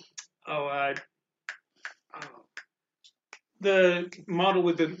the model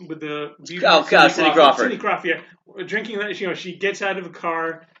with the Cindy Crawford. Cindy Crawford, yeah. Drinking that, she gets out of the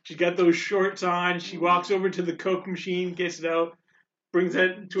car. She's got those shorts on. She walks over to the Coke machine, gets it out, brings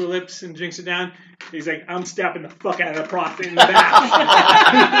it to her lips, and drinks it down. He's like, I'm stabbing the fuck out of the prophet in the back.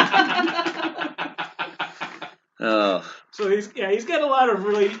 Oh. So he's got a lot of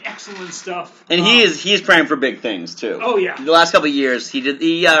really excellent stuff. And he's praying for big things too. Oh yeah. The last couple of years,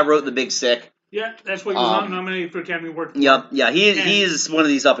 he wrote The Big Sick. Yeah, that's what he was nominated for Academy Award for. Yep, yeah, he is one of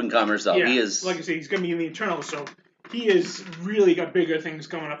these up and comers though. Yeah, he is. Like I say, he's going to be in the Eternals, so he has really got bigger things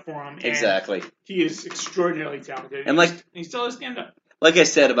coming up for him. And exactly. He is extraordinarily talented. And he still has stand up. Like I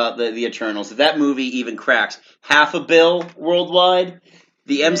said about the Eternals, if that movie even cracks $500 million worldwide,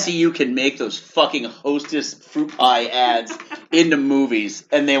 the MCU can make those fucking Hostess fruit pie ads into movies,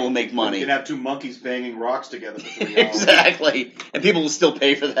 and they will make money. You can have two monkeys banging rocks together for 3 hours. Exactly, and people will still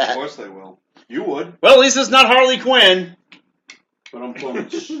pay for that. Of course they will. You would. Well, at least it's not Harley Quinn. But I'm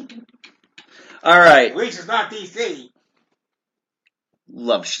close. All right. At least it's not DC.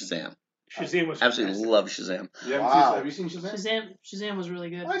 Love Shazam. Shazam was absolutely love Shazam. Yeah, have you seen Shazam? Shazam was really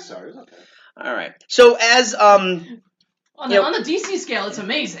good. I saw it. It was okay. All right. So as on the DC scale, it's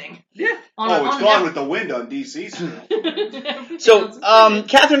amazing. Yeah. It's Gone with the Wind on DC scale. So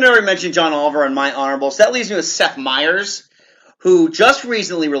Catherine already mentioned John Oliver on my honorables. That leaves me with Seth Meyers, who just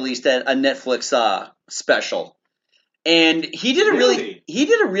recently released a Netflix special. And he did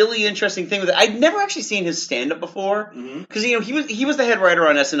a really interesting thing with it. I'd never actually seen his stand up before because he was the head writer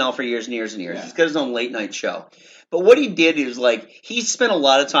on SNL for years and years and years. Yeah. He's got his own late night show. But what he did is he spent a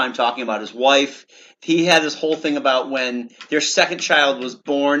lot of time talking about his wife. He had this whole thing about when their second child was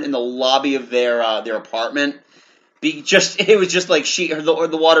born in the lobby of their apartment. It was just like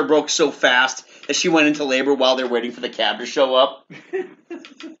the water broke so fast that she went into labor while they're waiting for the cab to show up.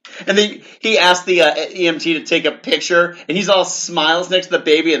 And then he asked the EMT to take a picture, and he's all smiles next to the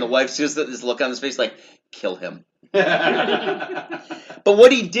baby, and the wife's just this look on his face like, kill him. But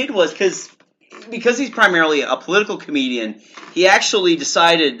what he did was, because he's primarily a political comedian, he actually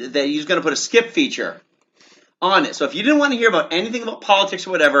decided that he was going to put a skip feature on it. So if you didn't want to hear about anything about politics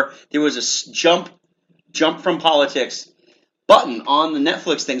or whatever, there was a jump from politics button on the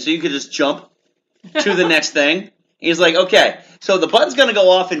Netflix thing, so you could just jump to the next thing. He's like, okay, so the button's going to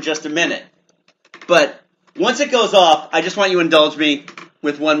go off in just a minute. But once it goes off, I just want you to indulge me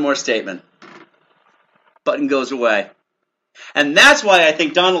with one more statement. Button goes away. And that's why I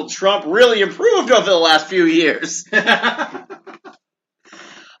think Donald Trump really improved over the last few years.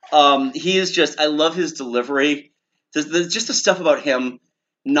 He is just, I love his delivery. There's just the stuff about him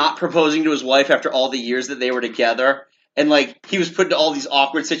not proposing to his wife after all the years that they were together. And, like, he was put into all these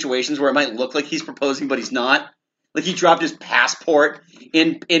awkward situations where it might look like he's proposing, but he's not. Like, he dropped his passport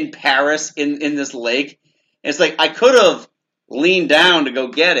in Paris in this lake. And it's like, I could have leaned down to go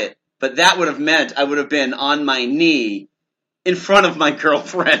get it, but that would have meant I would have been on my knee in front of my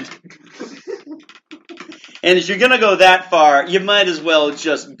girlfriend. And if you're going to go that far, you might as well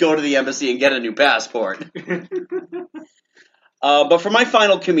just go to the embassy and get a new passport. But for my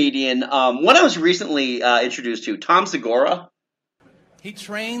final comedian, one I was recently introduced to, Tom Segura. He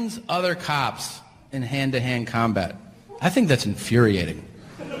trains other cops in hand-to-hand combat. I think that's infuriating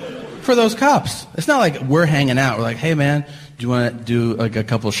for those cops. It's not like we're hanging out. We're like, hey, man, do you want to do like a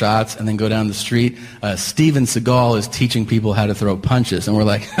couple shots and then go down the street? Steven Seagal is teaching people how to throw punches. And we're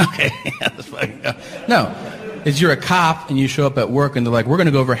like, okay, let's fucking go. No. It's you're a cop and you show up at work and they're like, we're going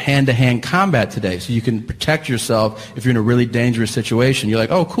to go over hand-to-hand combat today so you can protect yourself if you're in a really dangerous situation. You're like,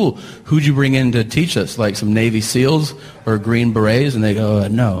 oh, cool. Who'd you bring in to teach us? Like some Navy SEALs or Green Berets? And they go,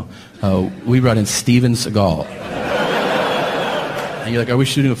 no. We brought in Steven Seagal. And you're like, are we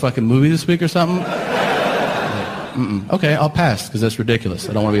shooting a fucking movie this week or something? Like, okay, I'll pass because that's ridiculous.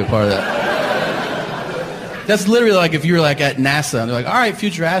 I don't want to be a part of that. That's literally like if you're like at NASA and they're like, all right,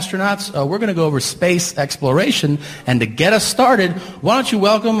 future astronauts, we're going to go over space exploration. And to get us started, why don't you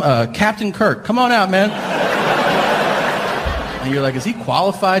welcome Captain Kirk? Come on out, man. And you're like, is he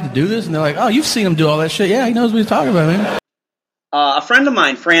qualified to do this? And they're like, oh, you've seen him do all that shit. Yeah, he knows what he's talking about, man. A friend of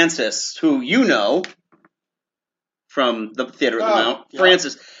mine, Francis, who you know from the Theater of the Mount, yeah.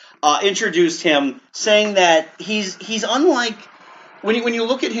 Francis, introduced him saying that he's unlike... When you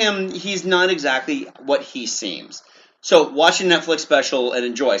look at him, he's not exactly what he seems. So watch a Netflix special and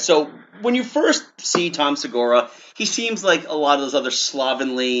enjoy. So when you first see Tom Segura, he seems like a lot of those other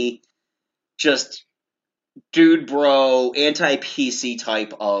slovenly, just dude bro, anti-PC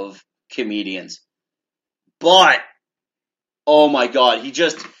type of comedians. But, oh my God,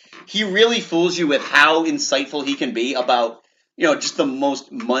 he really fools you with how insightful he can be about, you know, just the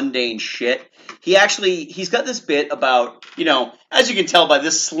most mundane shit. He's got this bit about, you know, as you can tell by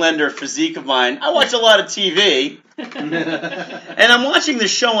this slender physique of mine, I watch a lot of TV. And I'm watching this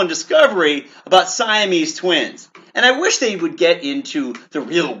show on Discovery about Siamese twins. And I wish they would get into the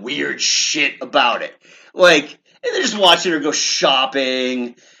real weird shit about it. Like, they're just watching her go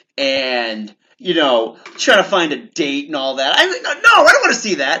shopping and, you know, trying to find a date and all that. I don't want to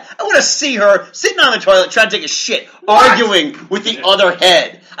see that. I want to see her sitting on the toilet trying to take a shit, arguing with the other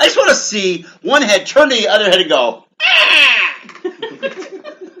head. I just want to see one head turn to the other head and go, ah!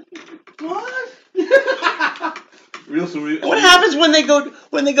 What? Real surreal. What happens when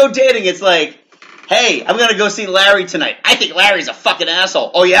they go dating? It's like, hey, I'm gonna go see Larry tonight. I think Larry's a fucking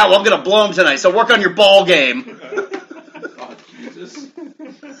asshole. Oh yeah, well I'm gonna blow him tonight. So work on your ball game. Oh Jesus.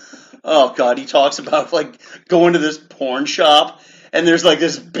 Oh God, he talks about like going to this porn shop and there's like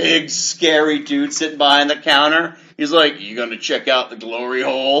this big scary dude sitting behind the counter. He's like, you gonna check out the glory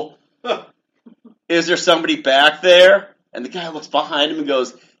hole? Is there somebody back there? And the guy looks behind him and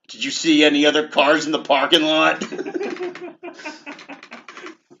goes, did you see any other cars in the parking lot?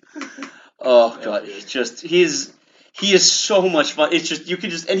 Oh God, he is so much fun. It's just, you can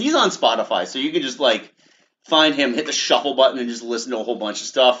just, and he's on Spotify, so you can just like find him, hit the shuffle button and just listen to a whole bunch of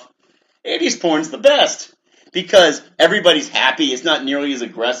stuff. 80s porn's the best. Because everybody's happy, it's not nearly as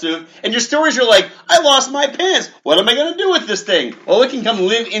aggressive. And your stories are like, I lost my pants. What am I going to do with this thing? Well, it can come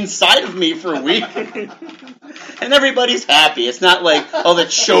live inside of me for a week. And everybody's happy. It's not like, oh, the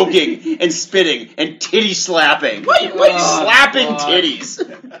choking and spitting and titty slapping. Why are you slapping titties?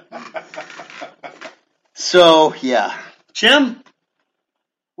 So, yeah. Jim?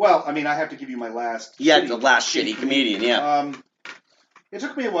 Well, I mean, I have to give you my last... Yeah, the last shitty comedian, yeah. It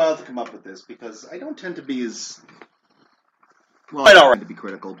took me a while to come up with this because I don't tend to be as... Well, quite I all right. tend to be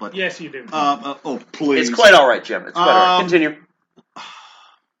critical, but... Yes, you do. Oh, please. It's quite all right, Jim. It's quite all right. Continue.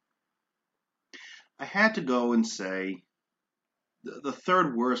 I had to go and say the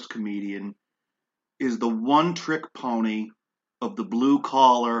third worst comedian is the one-trick pony of the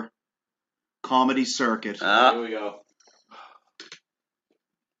blue-collar comedy circuit. Here we go.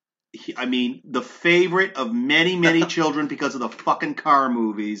 I mean, the favorite of many, many children because of the fucking car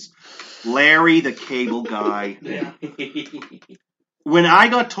movies, Larry the Cable Guy. Yeah. When I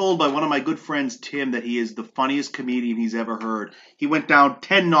got told by one of my good friends, Tim, that he is the funniest comedian he's ever heard, he went down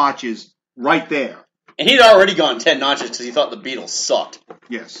 10 notches right there. And he'd already gone 10 notches because he thought the Beatles sucked.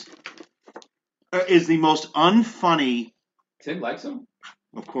 Yes. Is the most unfunny... Tim likes him?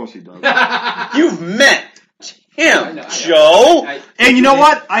 Of course he does. You've met him, Joe. And you know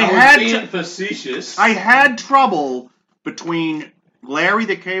what? I was had being facetious. I had trouble between Larry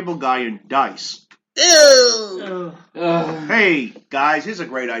the Cable Guy and Dice. Ew. Hey, guys, here's a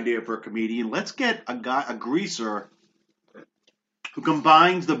great idea for a comedian. Let's get a greaser who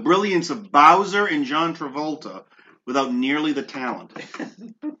combines the brilliance of Bowser and John Travolta without nearly the talent.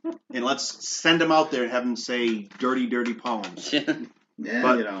 And let's send him out there and have him say dirty, dirty poems. Yeah,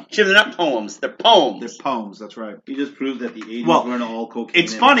 But, you know. Jim, they're not poems. They're poems. They're poems, that's right. He just proves that the 80s Well, weren't all cocaine.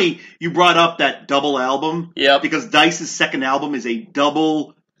 It's funny you brought up that double album. Yep. Because Dice's second album is a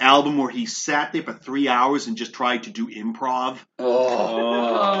double album where he sat there for 3 hours and just tried to do improv.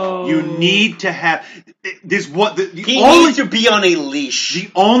 Oh. You need to have... There's what He needs to be on a leash.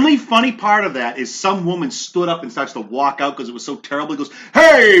 The only funny part of that is some woman stood up and starts to walk out because it was so terrible. He goes,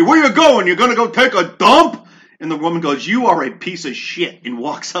 "Hey, where you going? You're going to go take a dump?" And the woman goes, "You are a piece of shit," and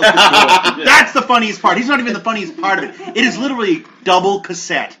walks out the door. That's the funniest part. He's not even the funniest part of it. It is literally double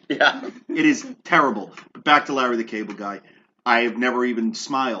cassette. Yeah. It is terrible. But back to Larry the Cable Guy. I have never even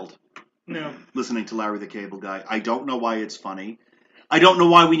smiled listening to Larry the Cable Guy. I don't know why it's funny. I don't know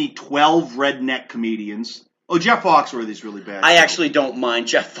why we need 12 redneck comedians. Oh, Jeff Foxworthy's really bad. I actually don't mind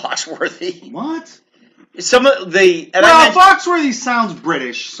Jeff Foxworthy. What? Some of the... Foxworthy sounds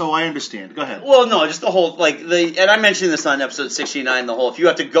British, so I understand. Go ahead. Well, no, just the whole, and I mentioned this on episode 69, if you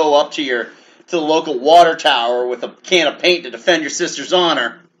have to go up to the local water tower with a can of paint to defend your sister's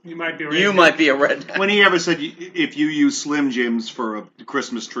honor, you might be a redneck. When he ever said, if you use Slim Jims for a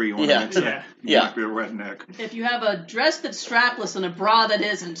Christmas tree ornament, you might be a redneck. If you have a dress that's strapless and a bra that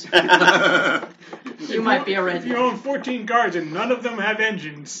isn't, you might be a redneck. If you own 14 cars and none of them have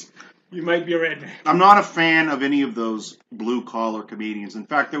engines, you might be a redneck. I'm not a fan of any of those blue-collar comedians. In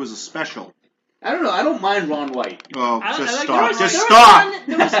fact, there was a special. I don't know. I don't mind Ron White. Oh, stop. Just stop.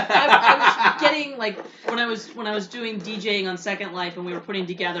 I was getting, when I was doing DJing on Second Life, and we were putting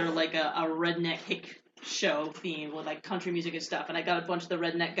together, a redneck hick show theme with, country music and stuff, and I got a bunch of the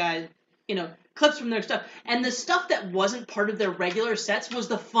redneck guys, clips from their stuff, and the stuff that wasn't part of their regular sets was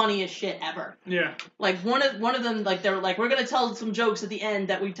the funniest shit ever. Yeah. One of them, they were like, we're gonna tell some jokes at the end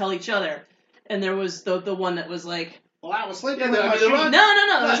that we tell each other, and there was the one that was like, well, I was sleeping with my son.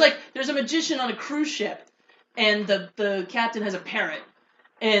 No. It was like, there's a magician on a cruise ship, and the captain has a parrot,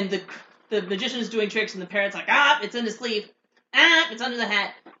 and the magician is doing tricks, and the parrot's like, it's in the sleeve, it's under the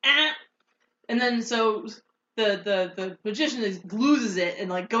hat, and then so the magician loses it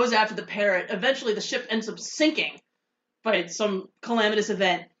and goes after the parrot. Eventually, the ship ends up sinking by some calamitous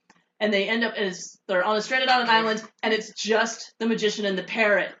event, and they end up they're stranded on an island, and it's just the magician and the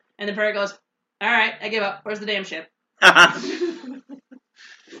parrot, and the parrot goes, "All right, I give up. Where's the damn ship?"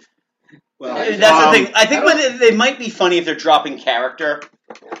 Well, that's the thing. I think they might be funny if they're dropping character.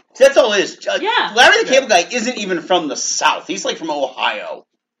 See, that's all it is. Larry the Cable Guy isn't even from the South. He's from Ohio.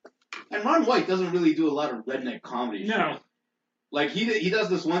 And Ron White doesn't really do a lot of redneck comedy. No. He does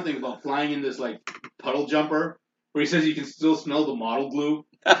this one thing about flying in this puddle jumper where he says you can still smell the model glue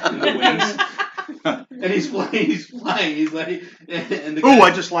in the wings. And he's flying. He's like, and the guy,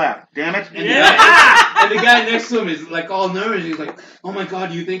 I just laughed. Damn it! And the guy next to him is all nervous. He's like, "Oh my God,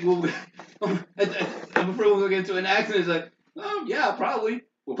 do you think we'll? I'm afraid we'll get into an accident." He's like, "Oh yeah, probably.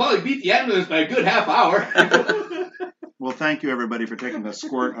 We'll probably beat the ambulance by a good half hour." Well, thank you everybody for taking a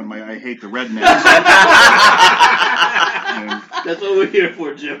squirt on my I hate the rednecks. That's what we're here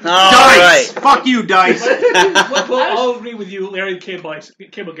for, Jim. Dice! Right. Fuck you, Dice! Well, I'll agree with you, Larry the Cable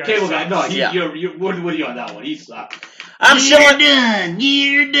Guy. Cable Guy, no, you're with you on that one. He sucked. You're done.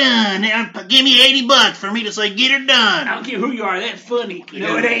 You're done. Now, give me $80 for me to say get her done. I don't care who you are. That's funny.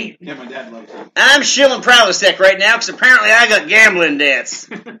 No, it ain't. Yeah, my dad loves it. I'm shilling Prilosec right now because apparently I got gambling debts.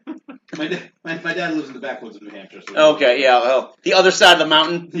 My dad lives in the backwoods of New Hampshire. So okay, yeah. Well, the other side of the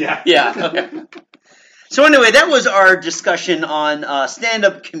mountain? Yeah. Yeah, okay. So anyway, that was our discussion on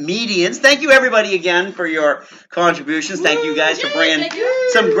stand-up comedians. Thank you, everybody, again, for your contributions. Thank you guys for bringing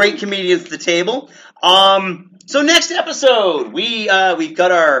some great comedians to the table. So next episode, we've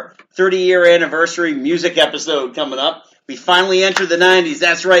got our 30-year anniversary music episode coming up. We finally entered the 90s.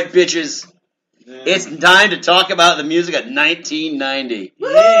 That's right, bitches. It's time to talk about the music of 1990.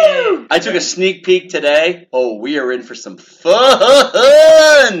 Woo! I took a sneak peek today. Oh, we are in for some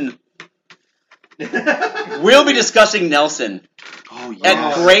fun. We'll be discussing Nelson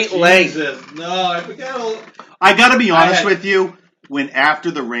at great length. No, I forgot. I gotta be honest with you. When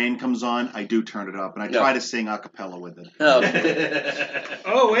After the Rain comes on, I do turn it up and I try to sing a cappella with it.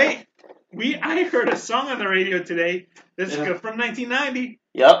 Oh wait, I heard a song on the radio today. This is from 1990.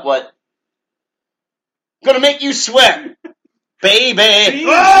 Yep. What? Gonna make you sweat, baby.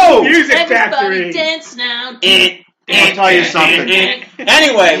 Oh! Music Everybody Factory. dance now. I'll tell you something.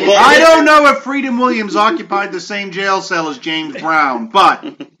 Anyway, well, I don't know if Freedom Williams occupied the same jail cell as James Brown, but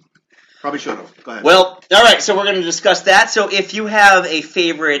probably should have. Go ahead. Well, all right, so we're going to discuss that. So if you have a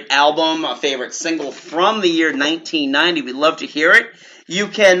favorite album, a favorite single from the year 1990, we'd love to hear it. You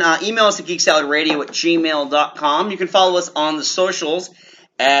can email us at geeksalladradio@gmail.com. You can follow us on the socials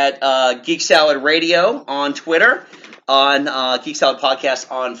at Geek Salad Radio on Twitter, on Geek Salad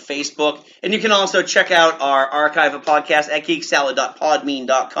Podcast on Facebook. And you can also check out our archive of podcasts at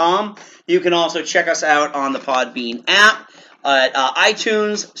geeksalad.podbean.com. You can also check us out on the Podbean app at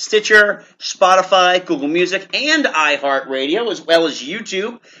iTunes, Stitcher, Spotify, Google Music, and iHeartRadio, as well as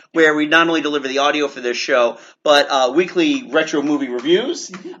YouTube, where we not only deliver the audio for this show, but weekly retro movie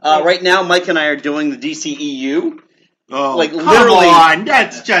reviews. Right now, Mike and I are doing the DCEU. Oh, like come literally, on.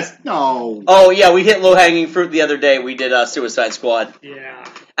 That's just, no. Oh, yeah, we hit low-hanging fruit the other day. We did Suicide Squad. Yeah.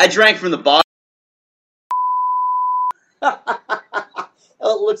 I drank from the bottom.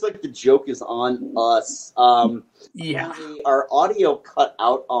 Oh, it looks like the joke is on us. Yeah. Our audio cut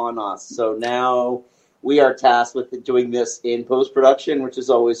out on us, so now we are tasked with doing this in post-production, which is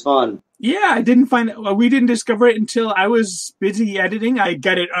always fun. Yeah, we didn't discover it until I was busy editing. I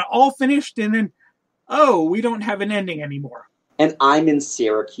got it all finished, and then, we don't have an ending anymore. And I'm in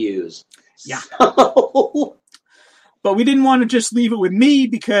Syracuse. Yeah. But we didn't want to just leave it with me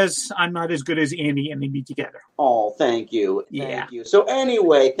because I'm not as good as Andy and me together. Oh, thank you. Yeah. Thank you. So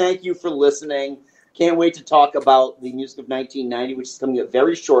anyway, thank you for listening. Can't wait to talk about the music of 1990, which is coming up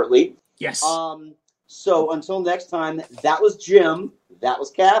very shortly. Yes. So until next time, that was Jim. That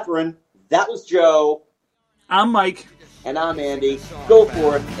was Catherine. That was Joe. I'm Mike. And I'm Andy. Go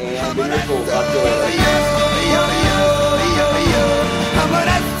forth and be miserable. Talk to you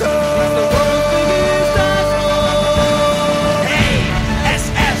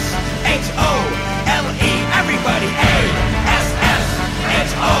A-S-S-H-O-L-E. Everybody,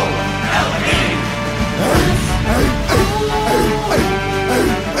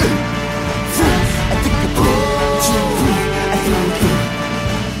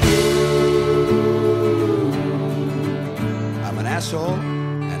 I'm an asshole,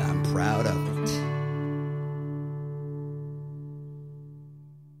 and I'm proud of it.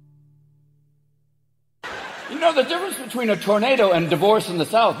 You know the difference between a tornado and divorce in the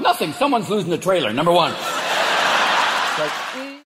South? Nothing. Someone's losing the trailer, number one. It's like,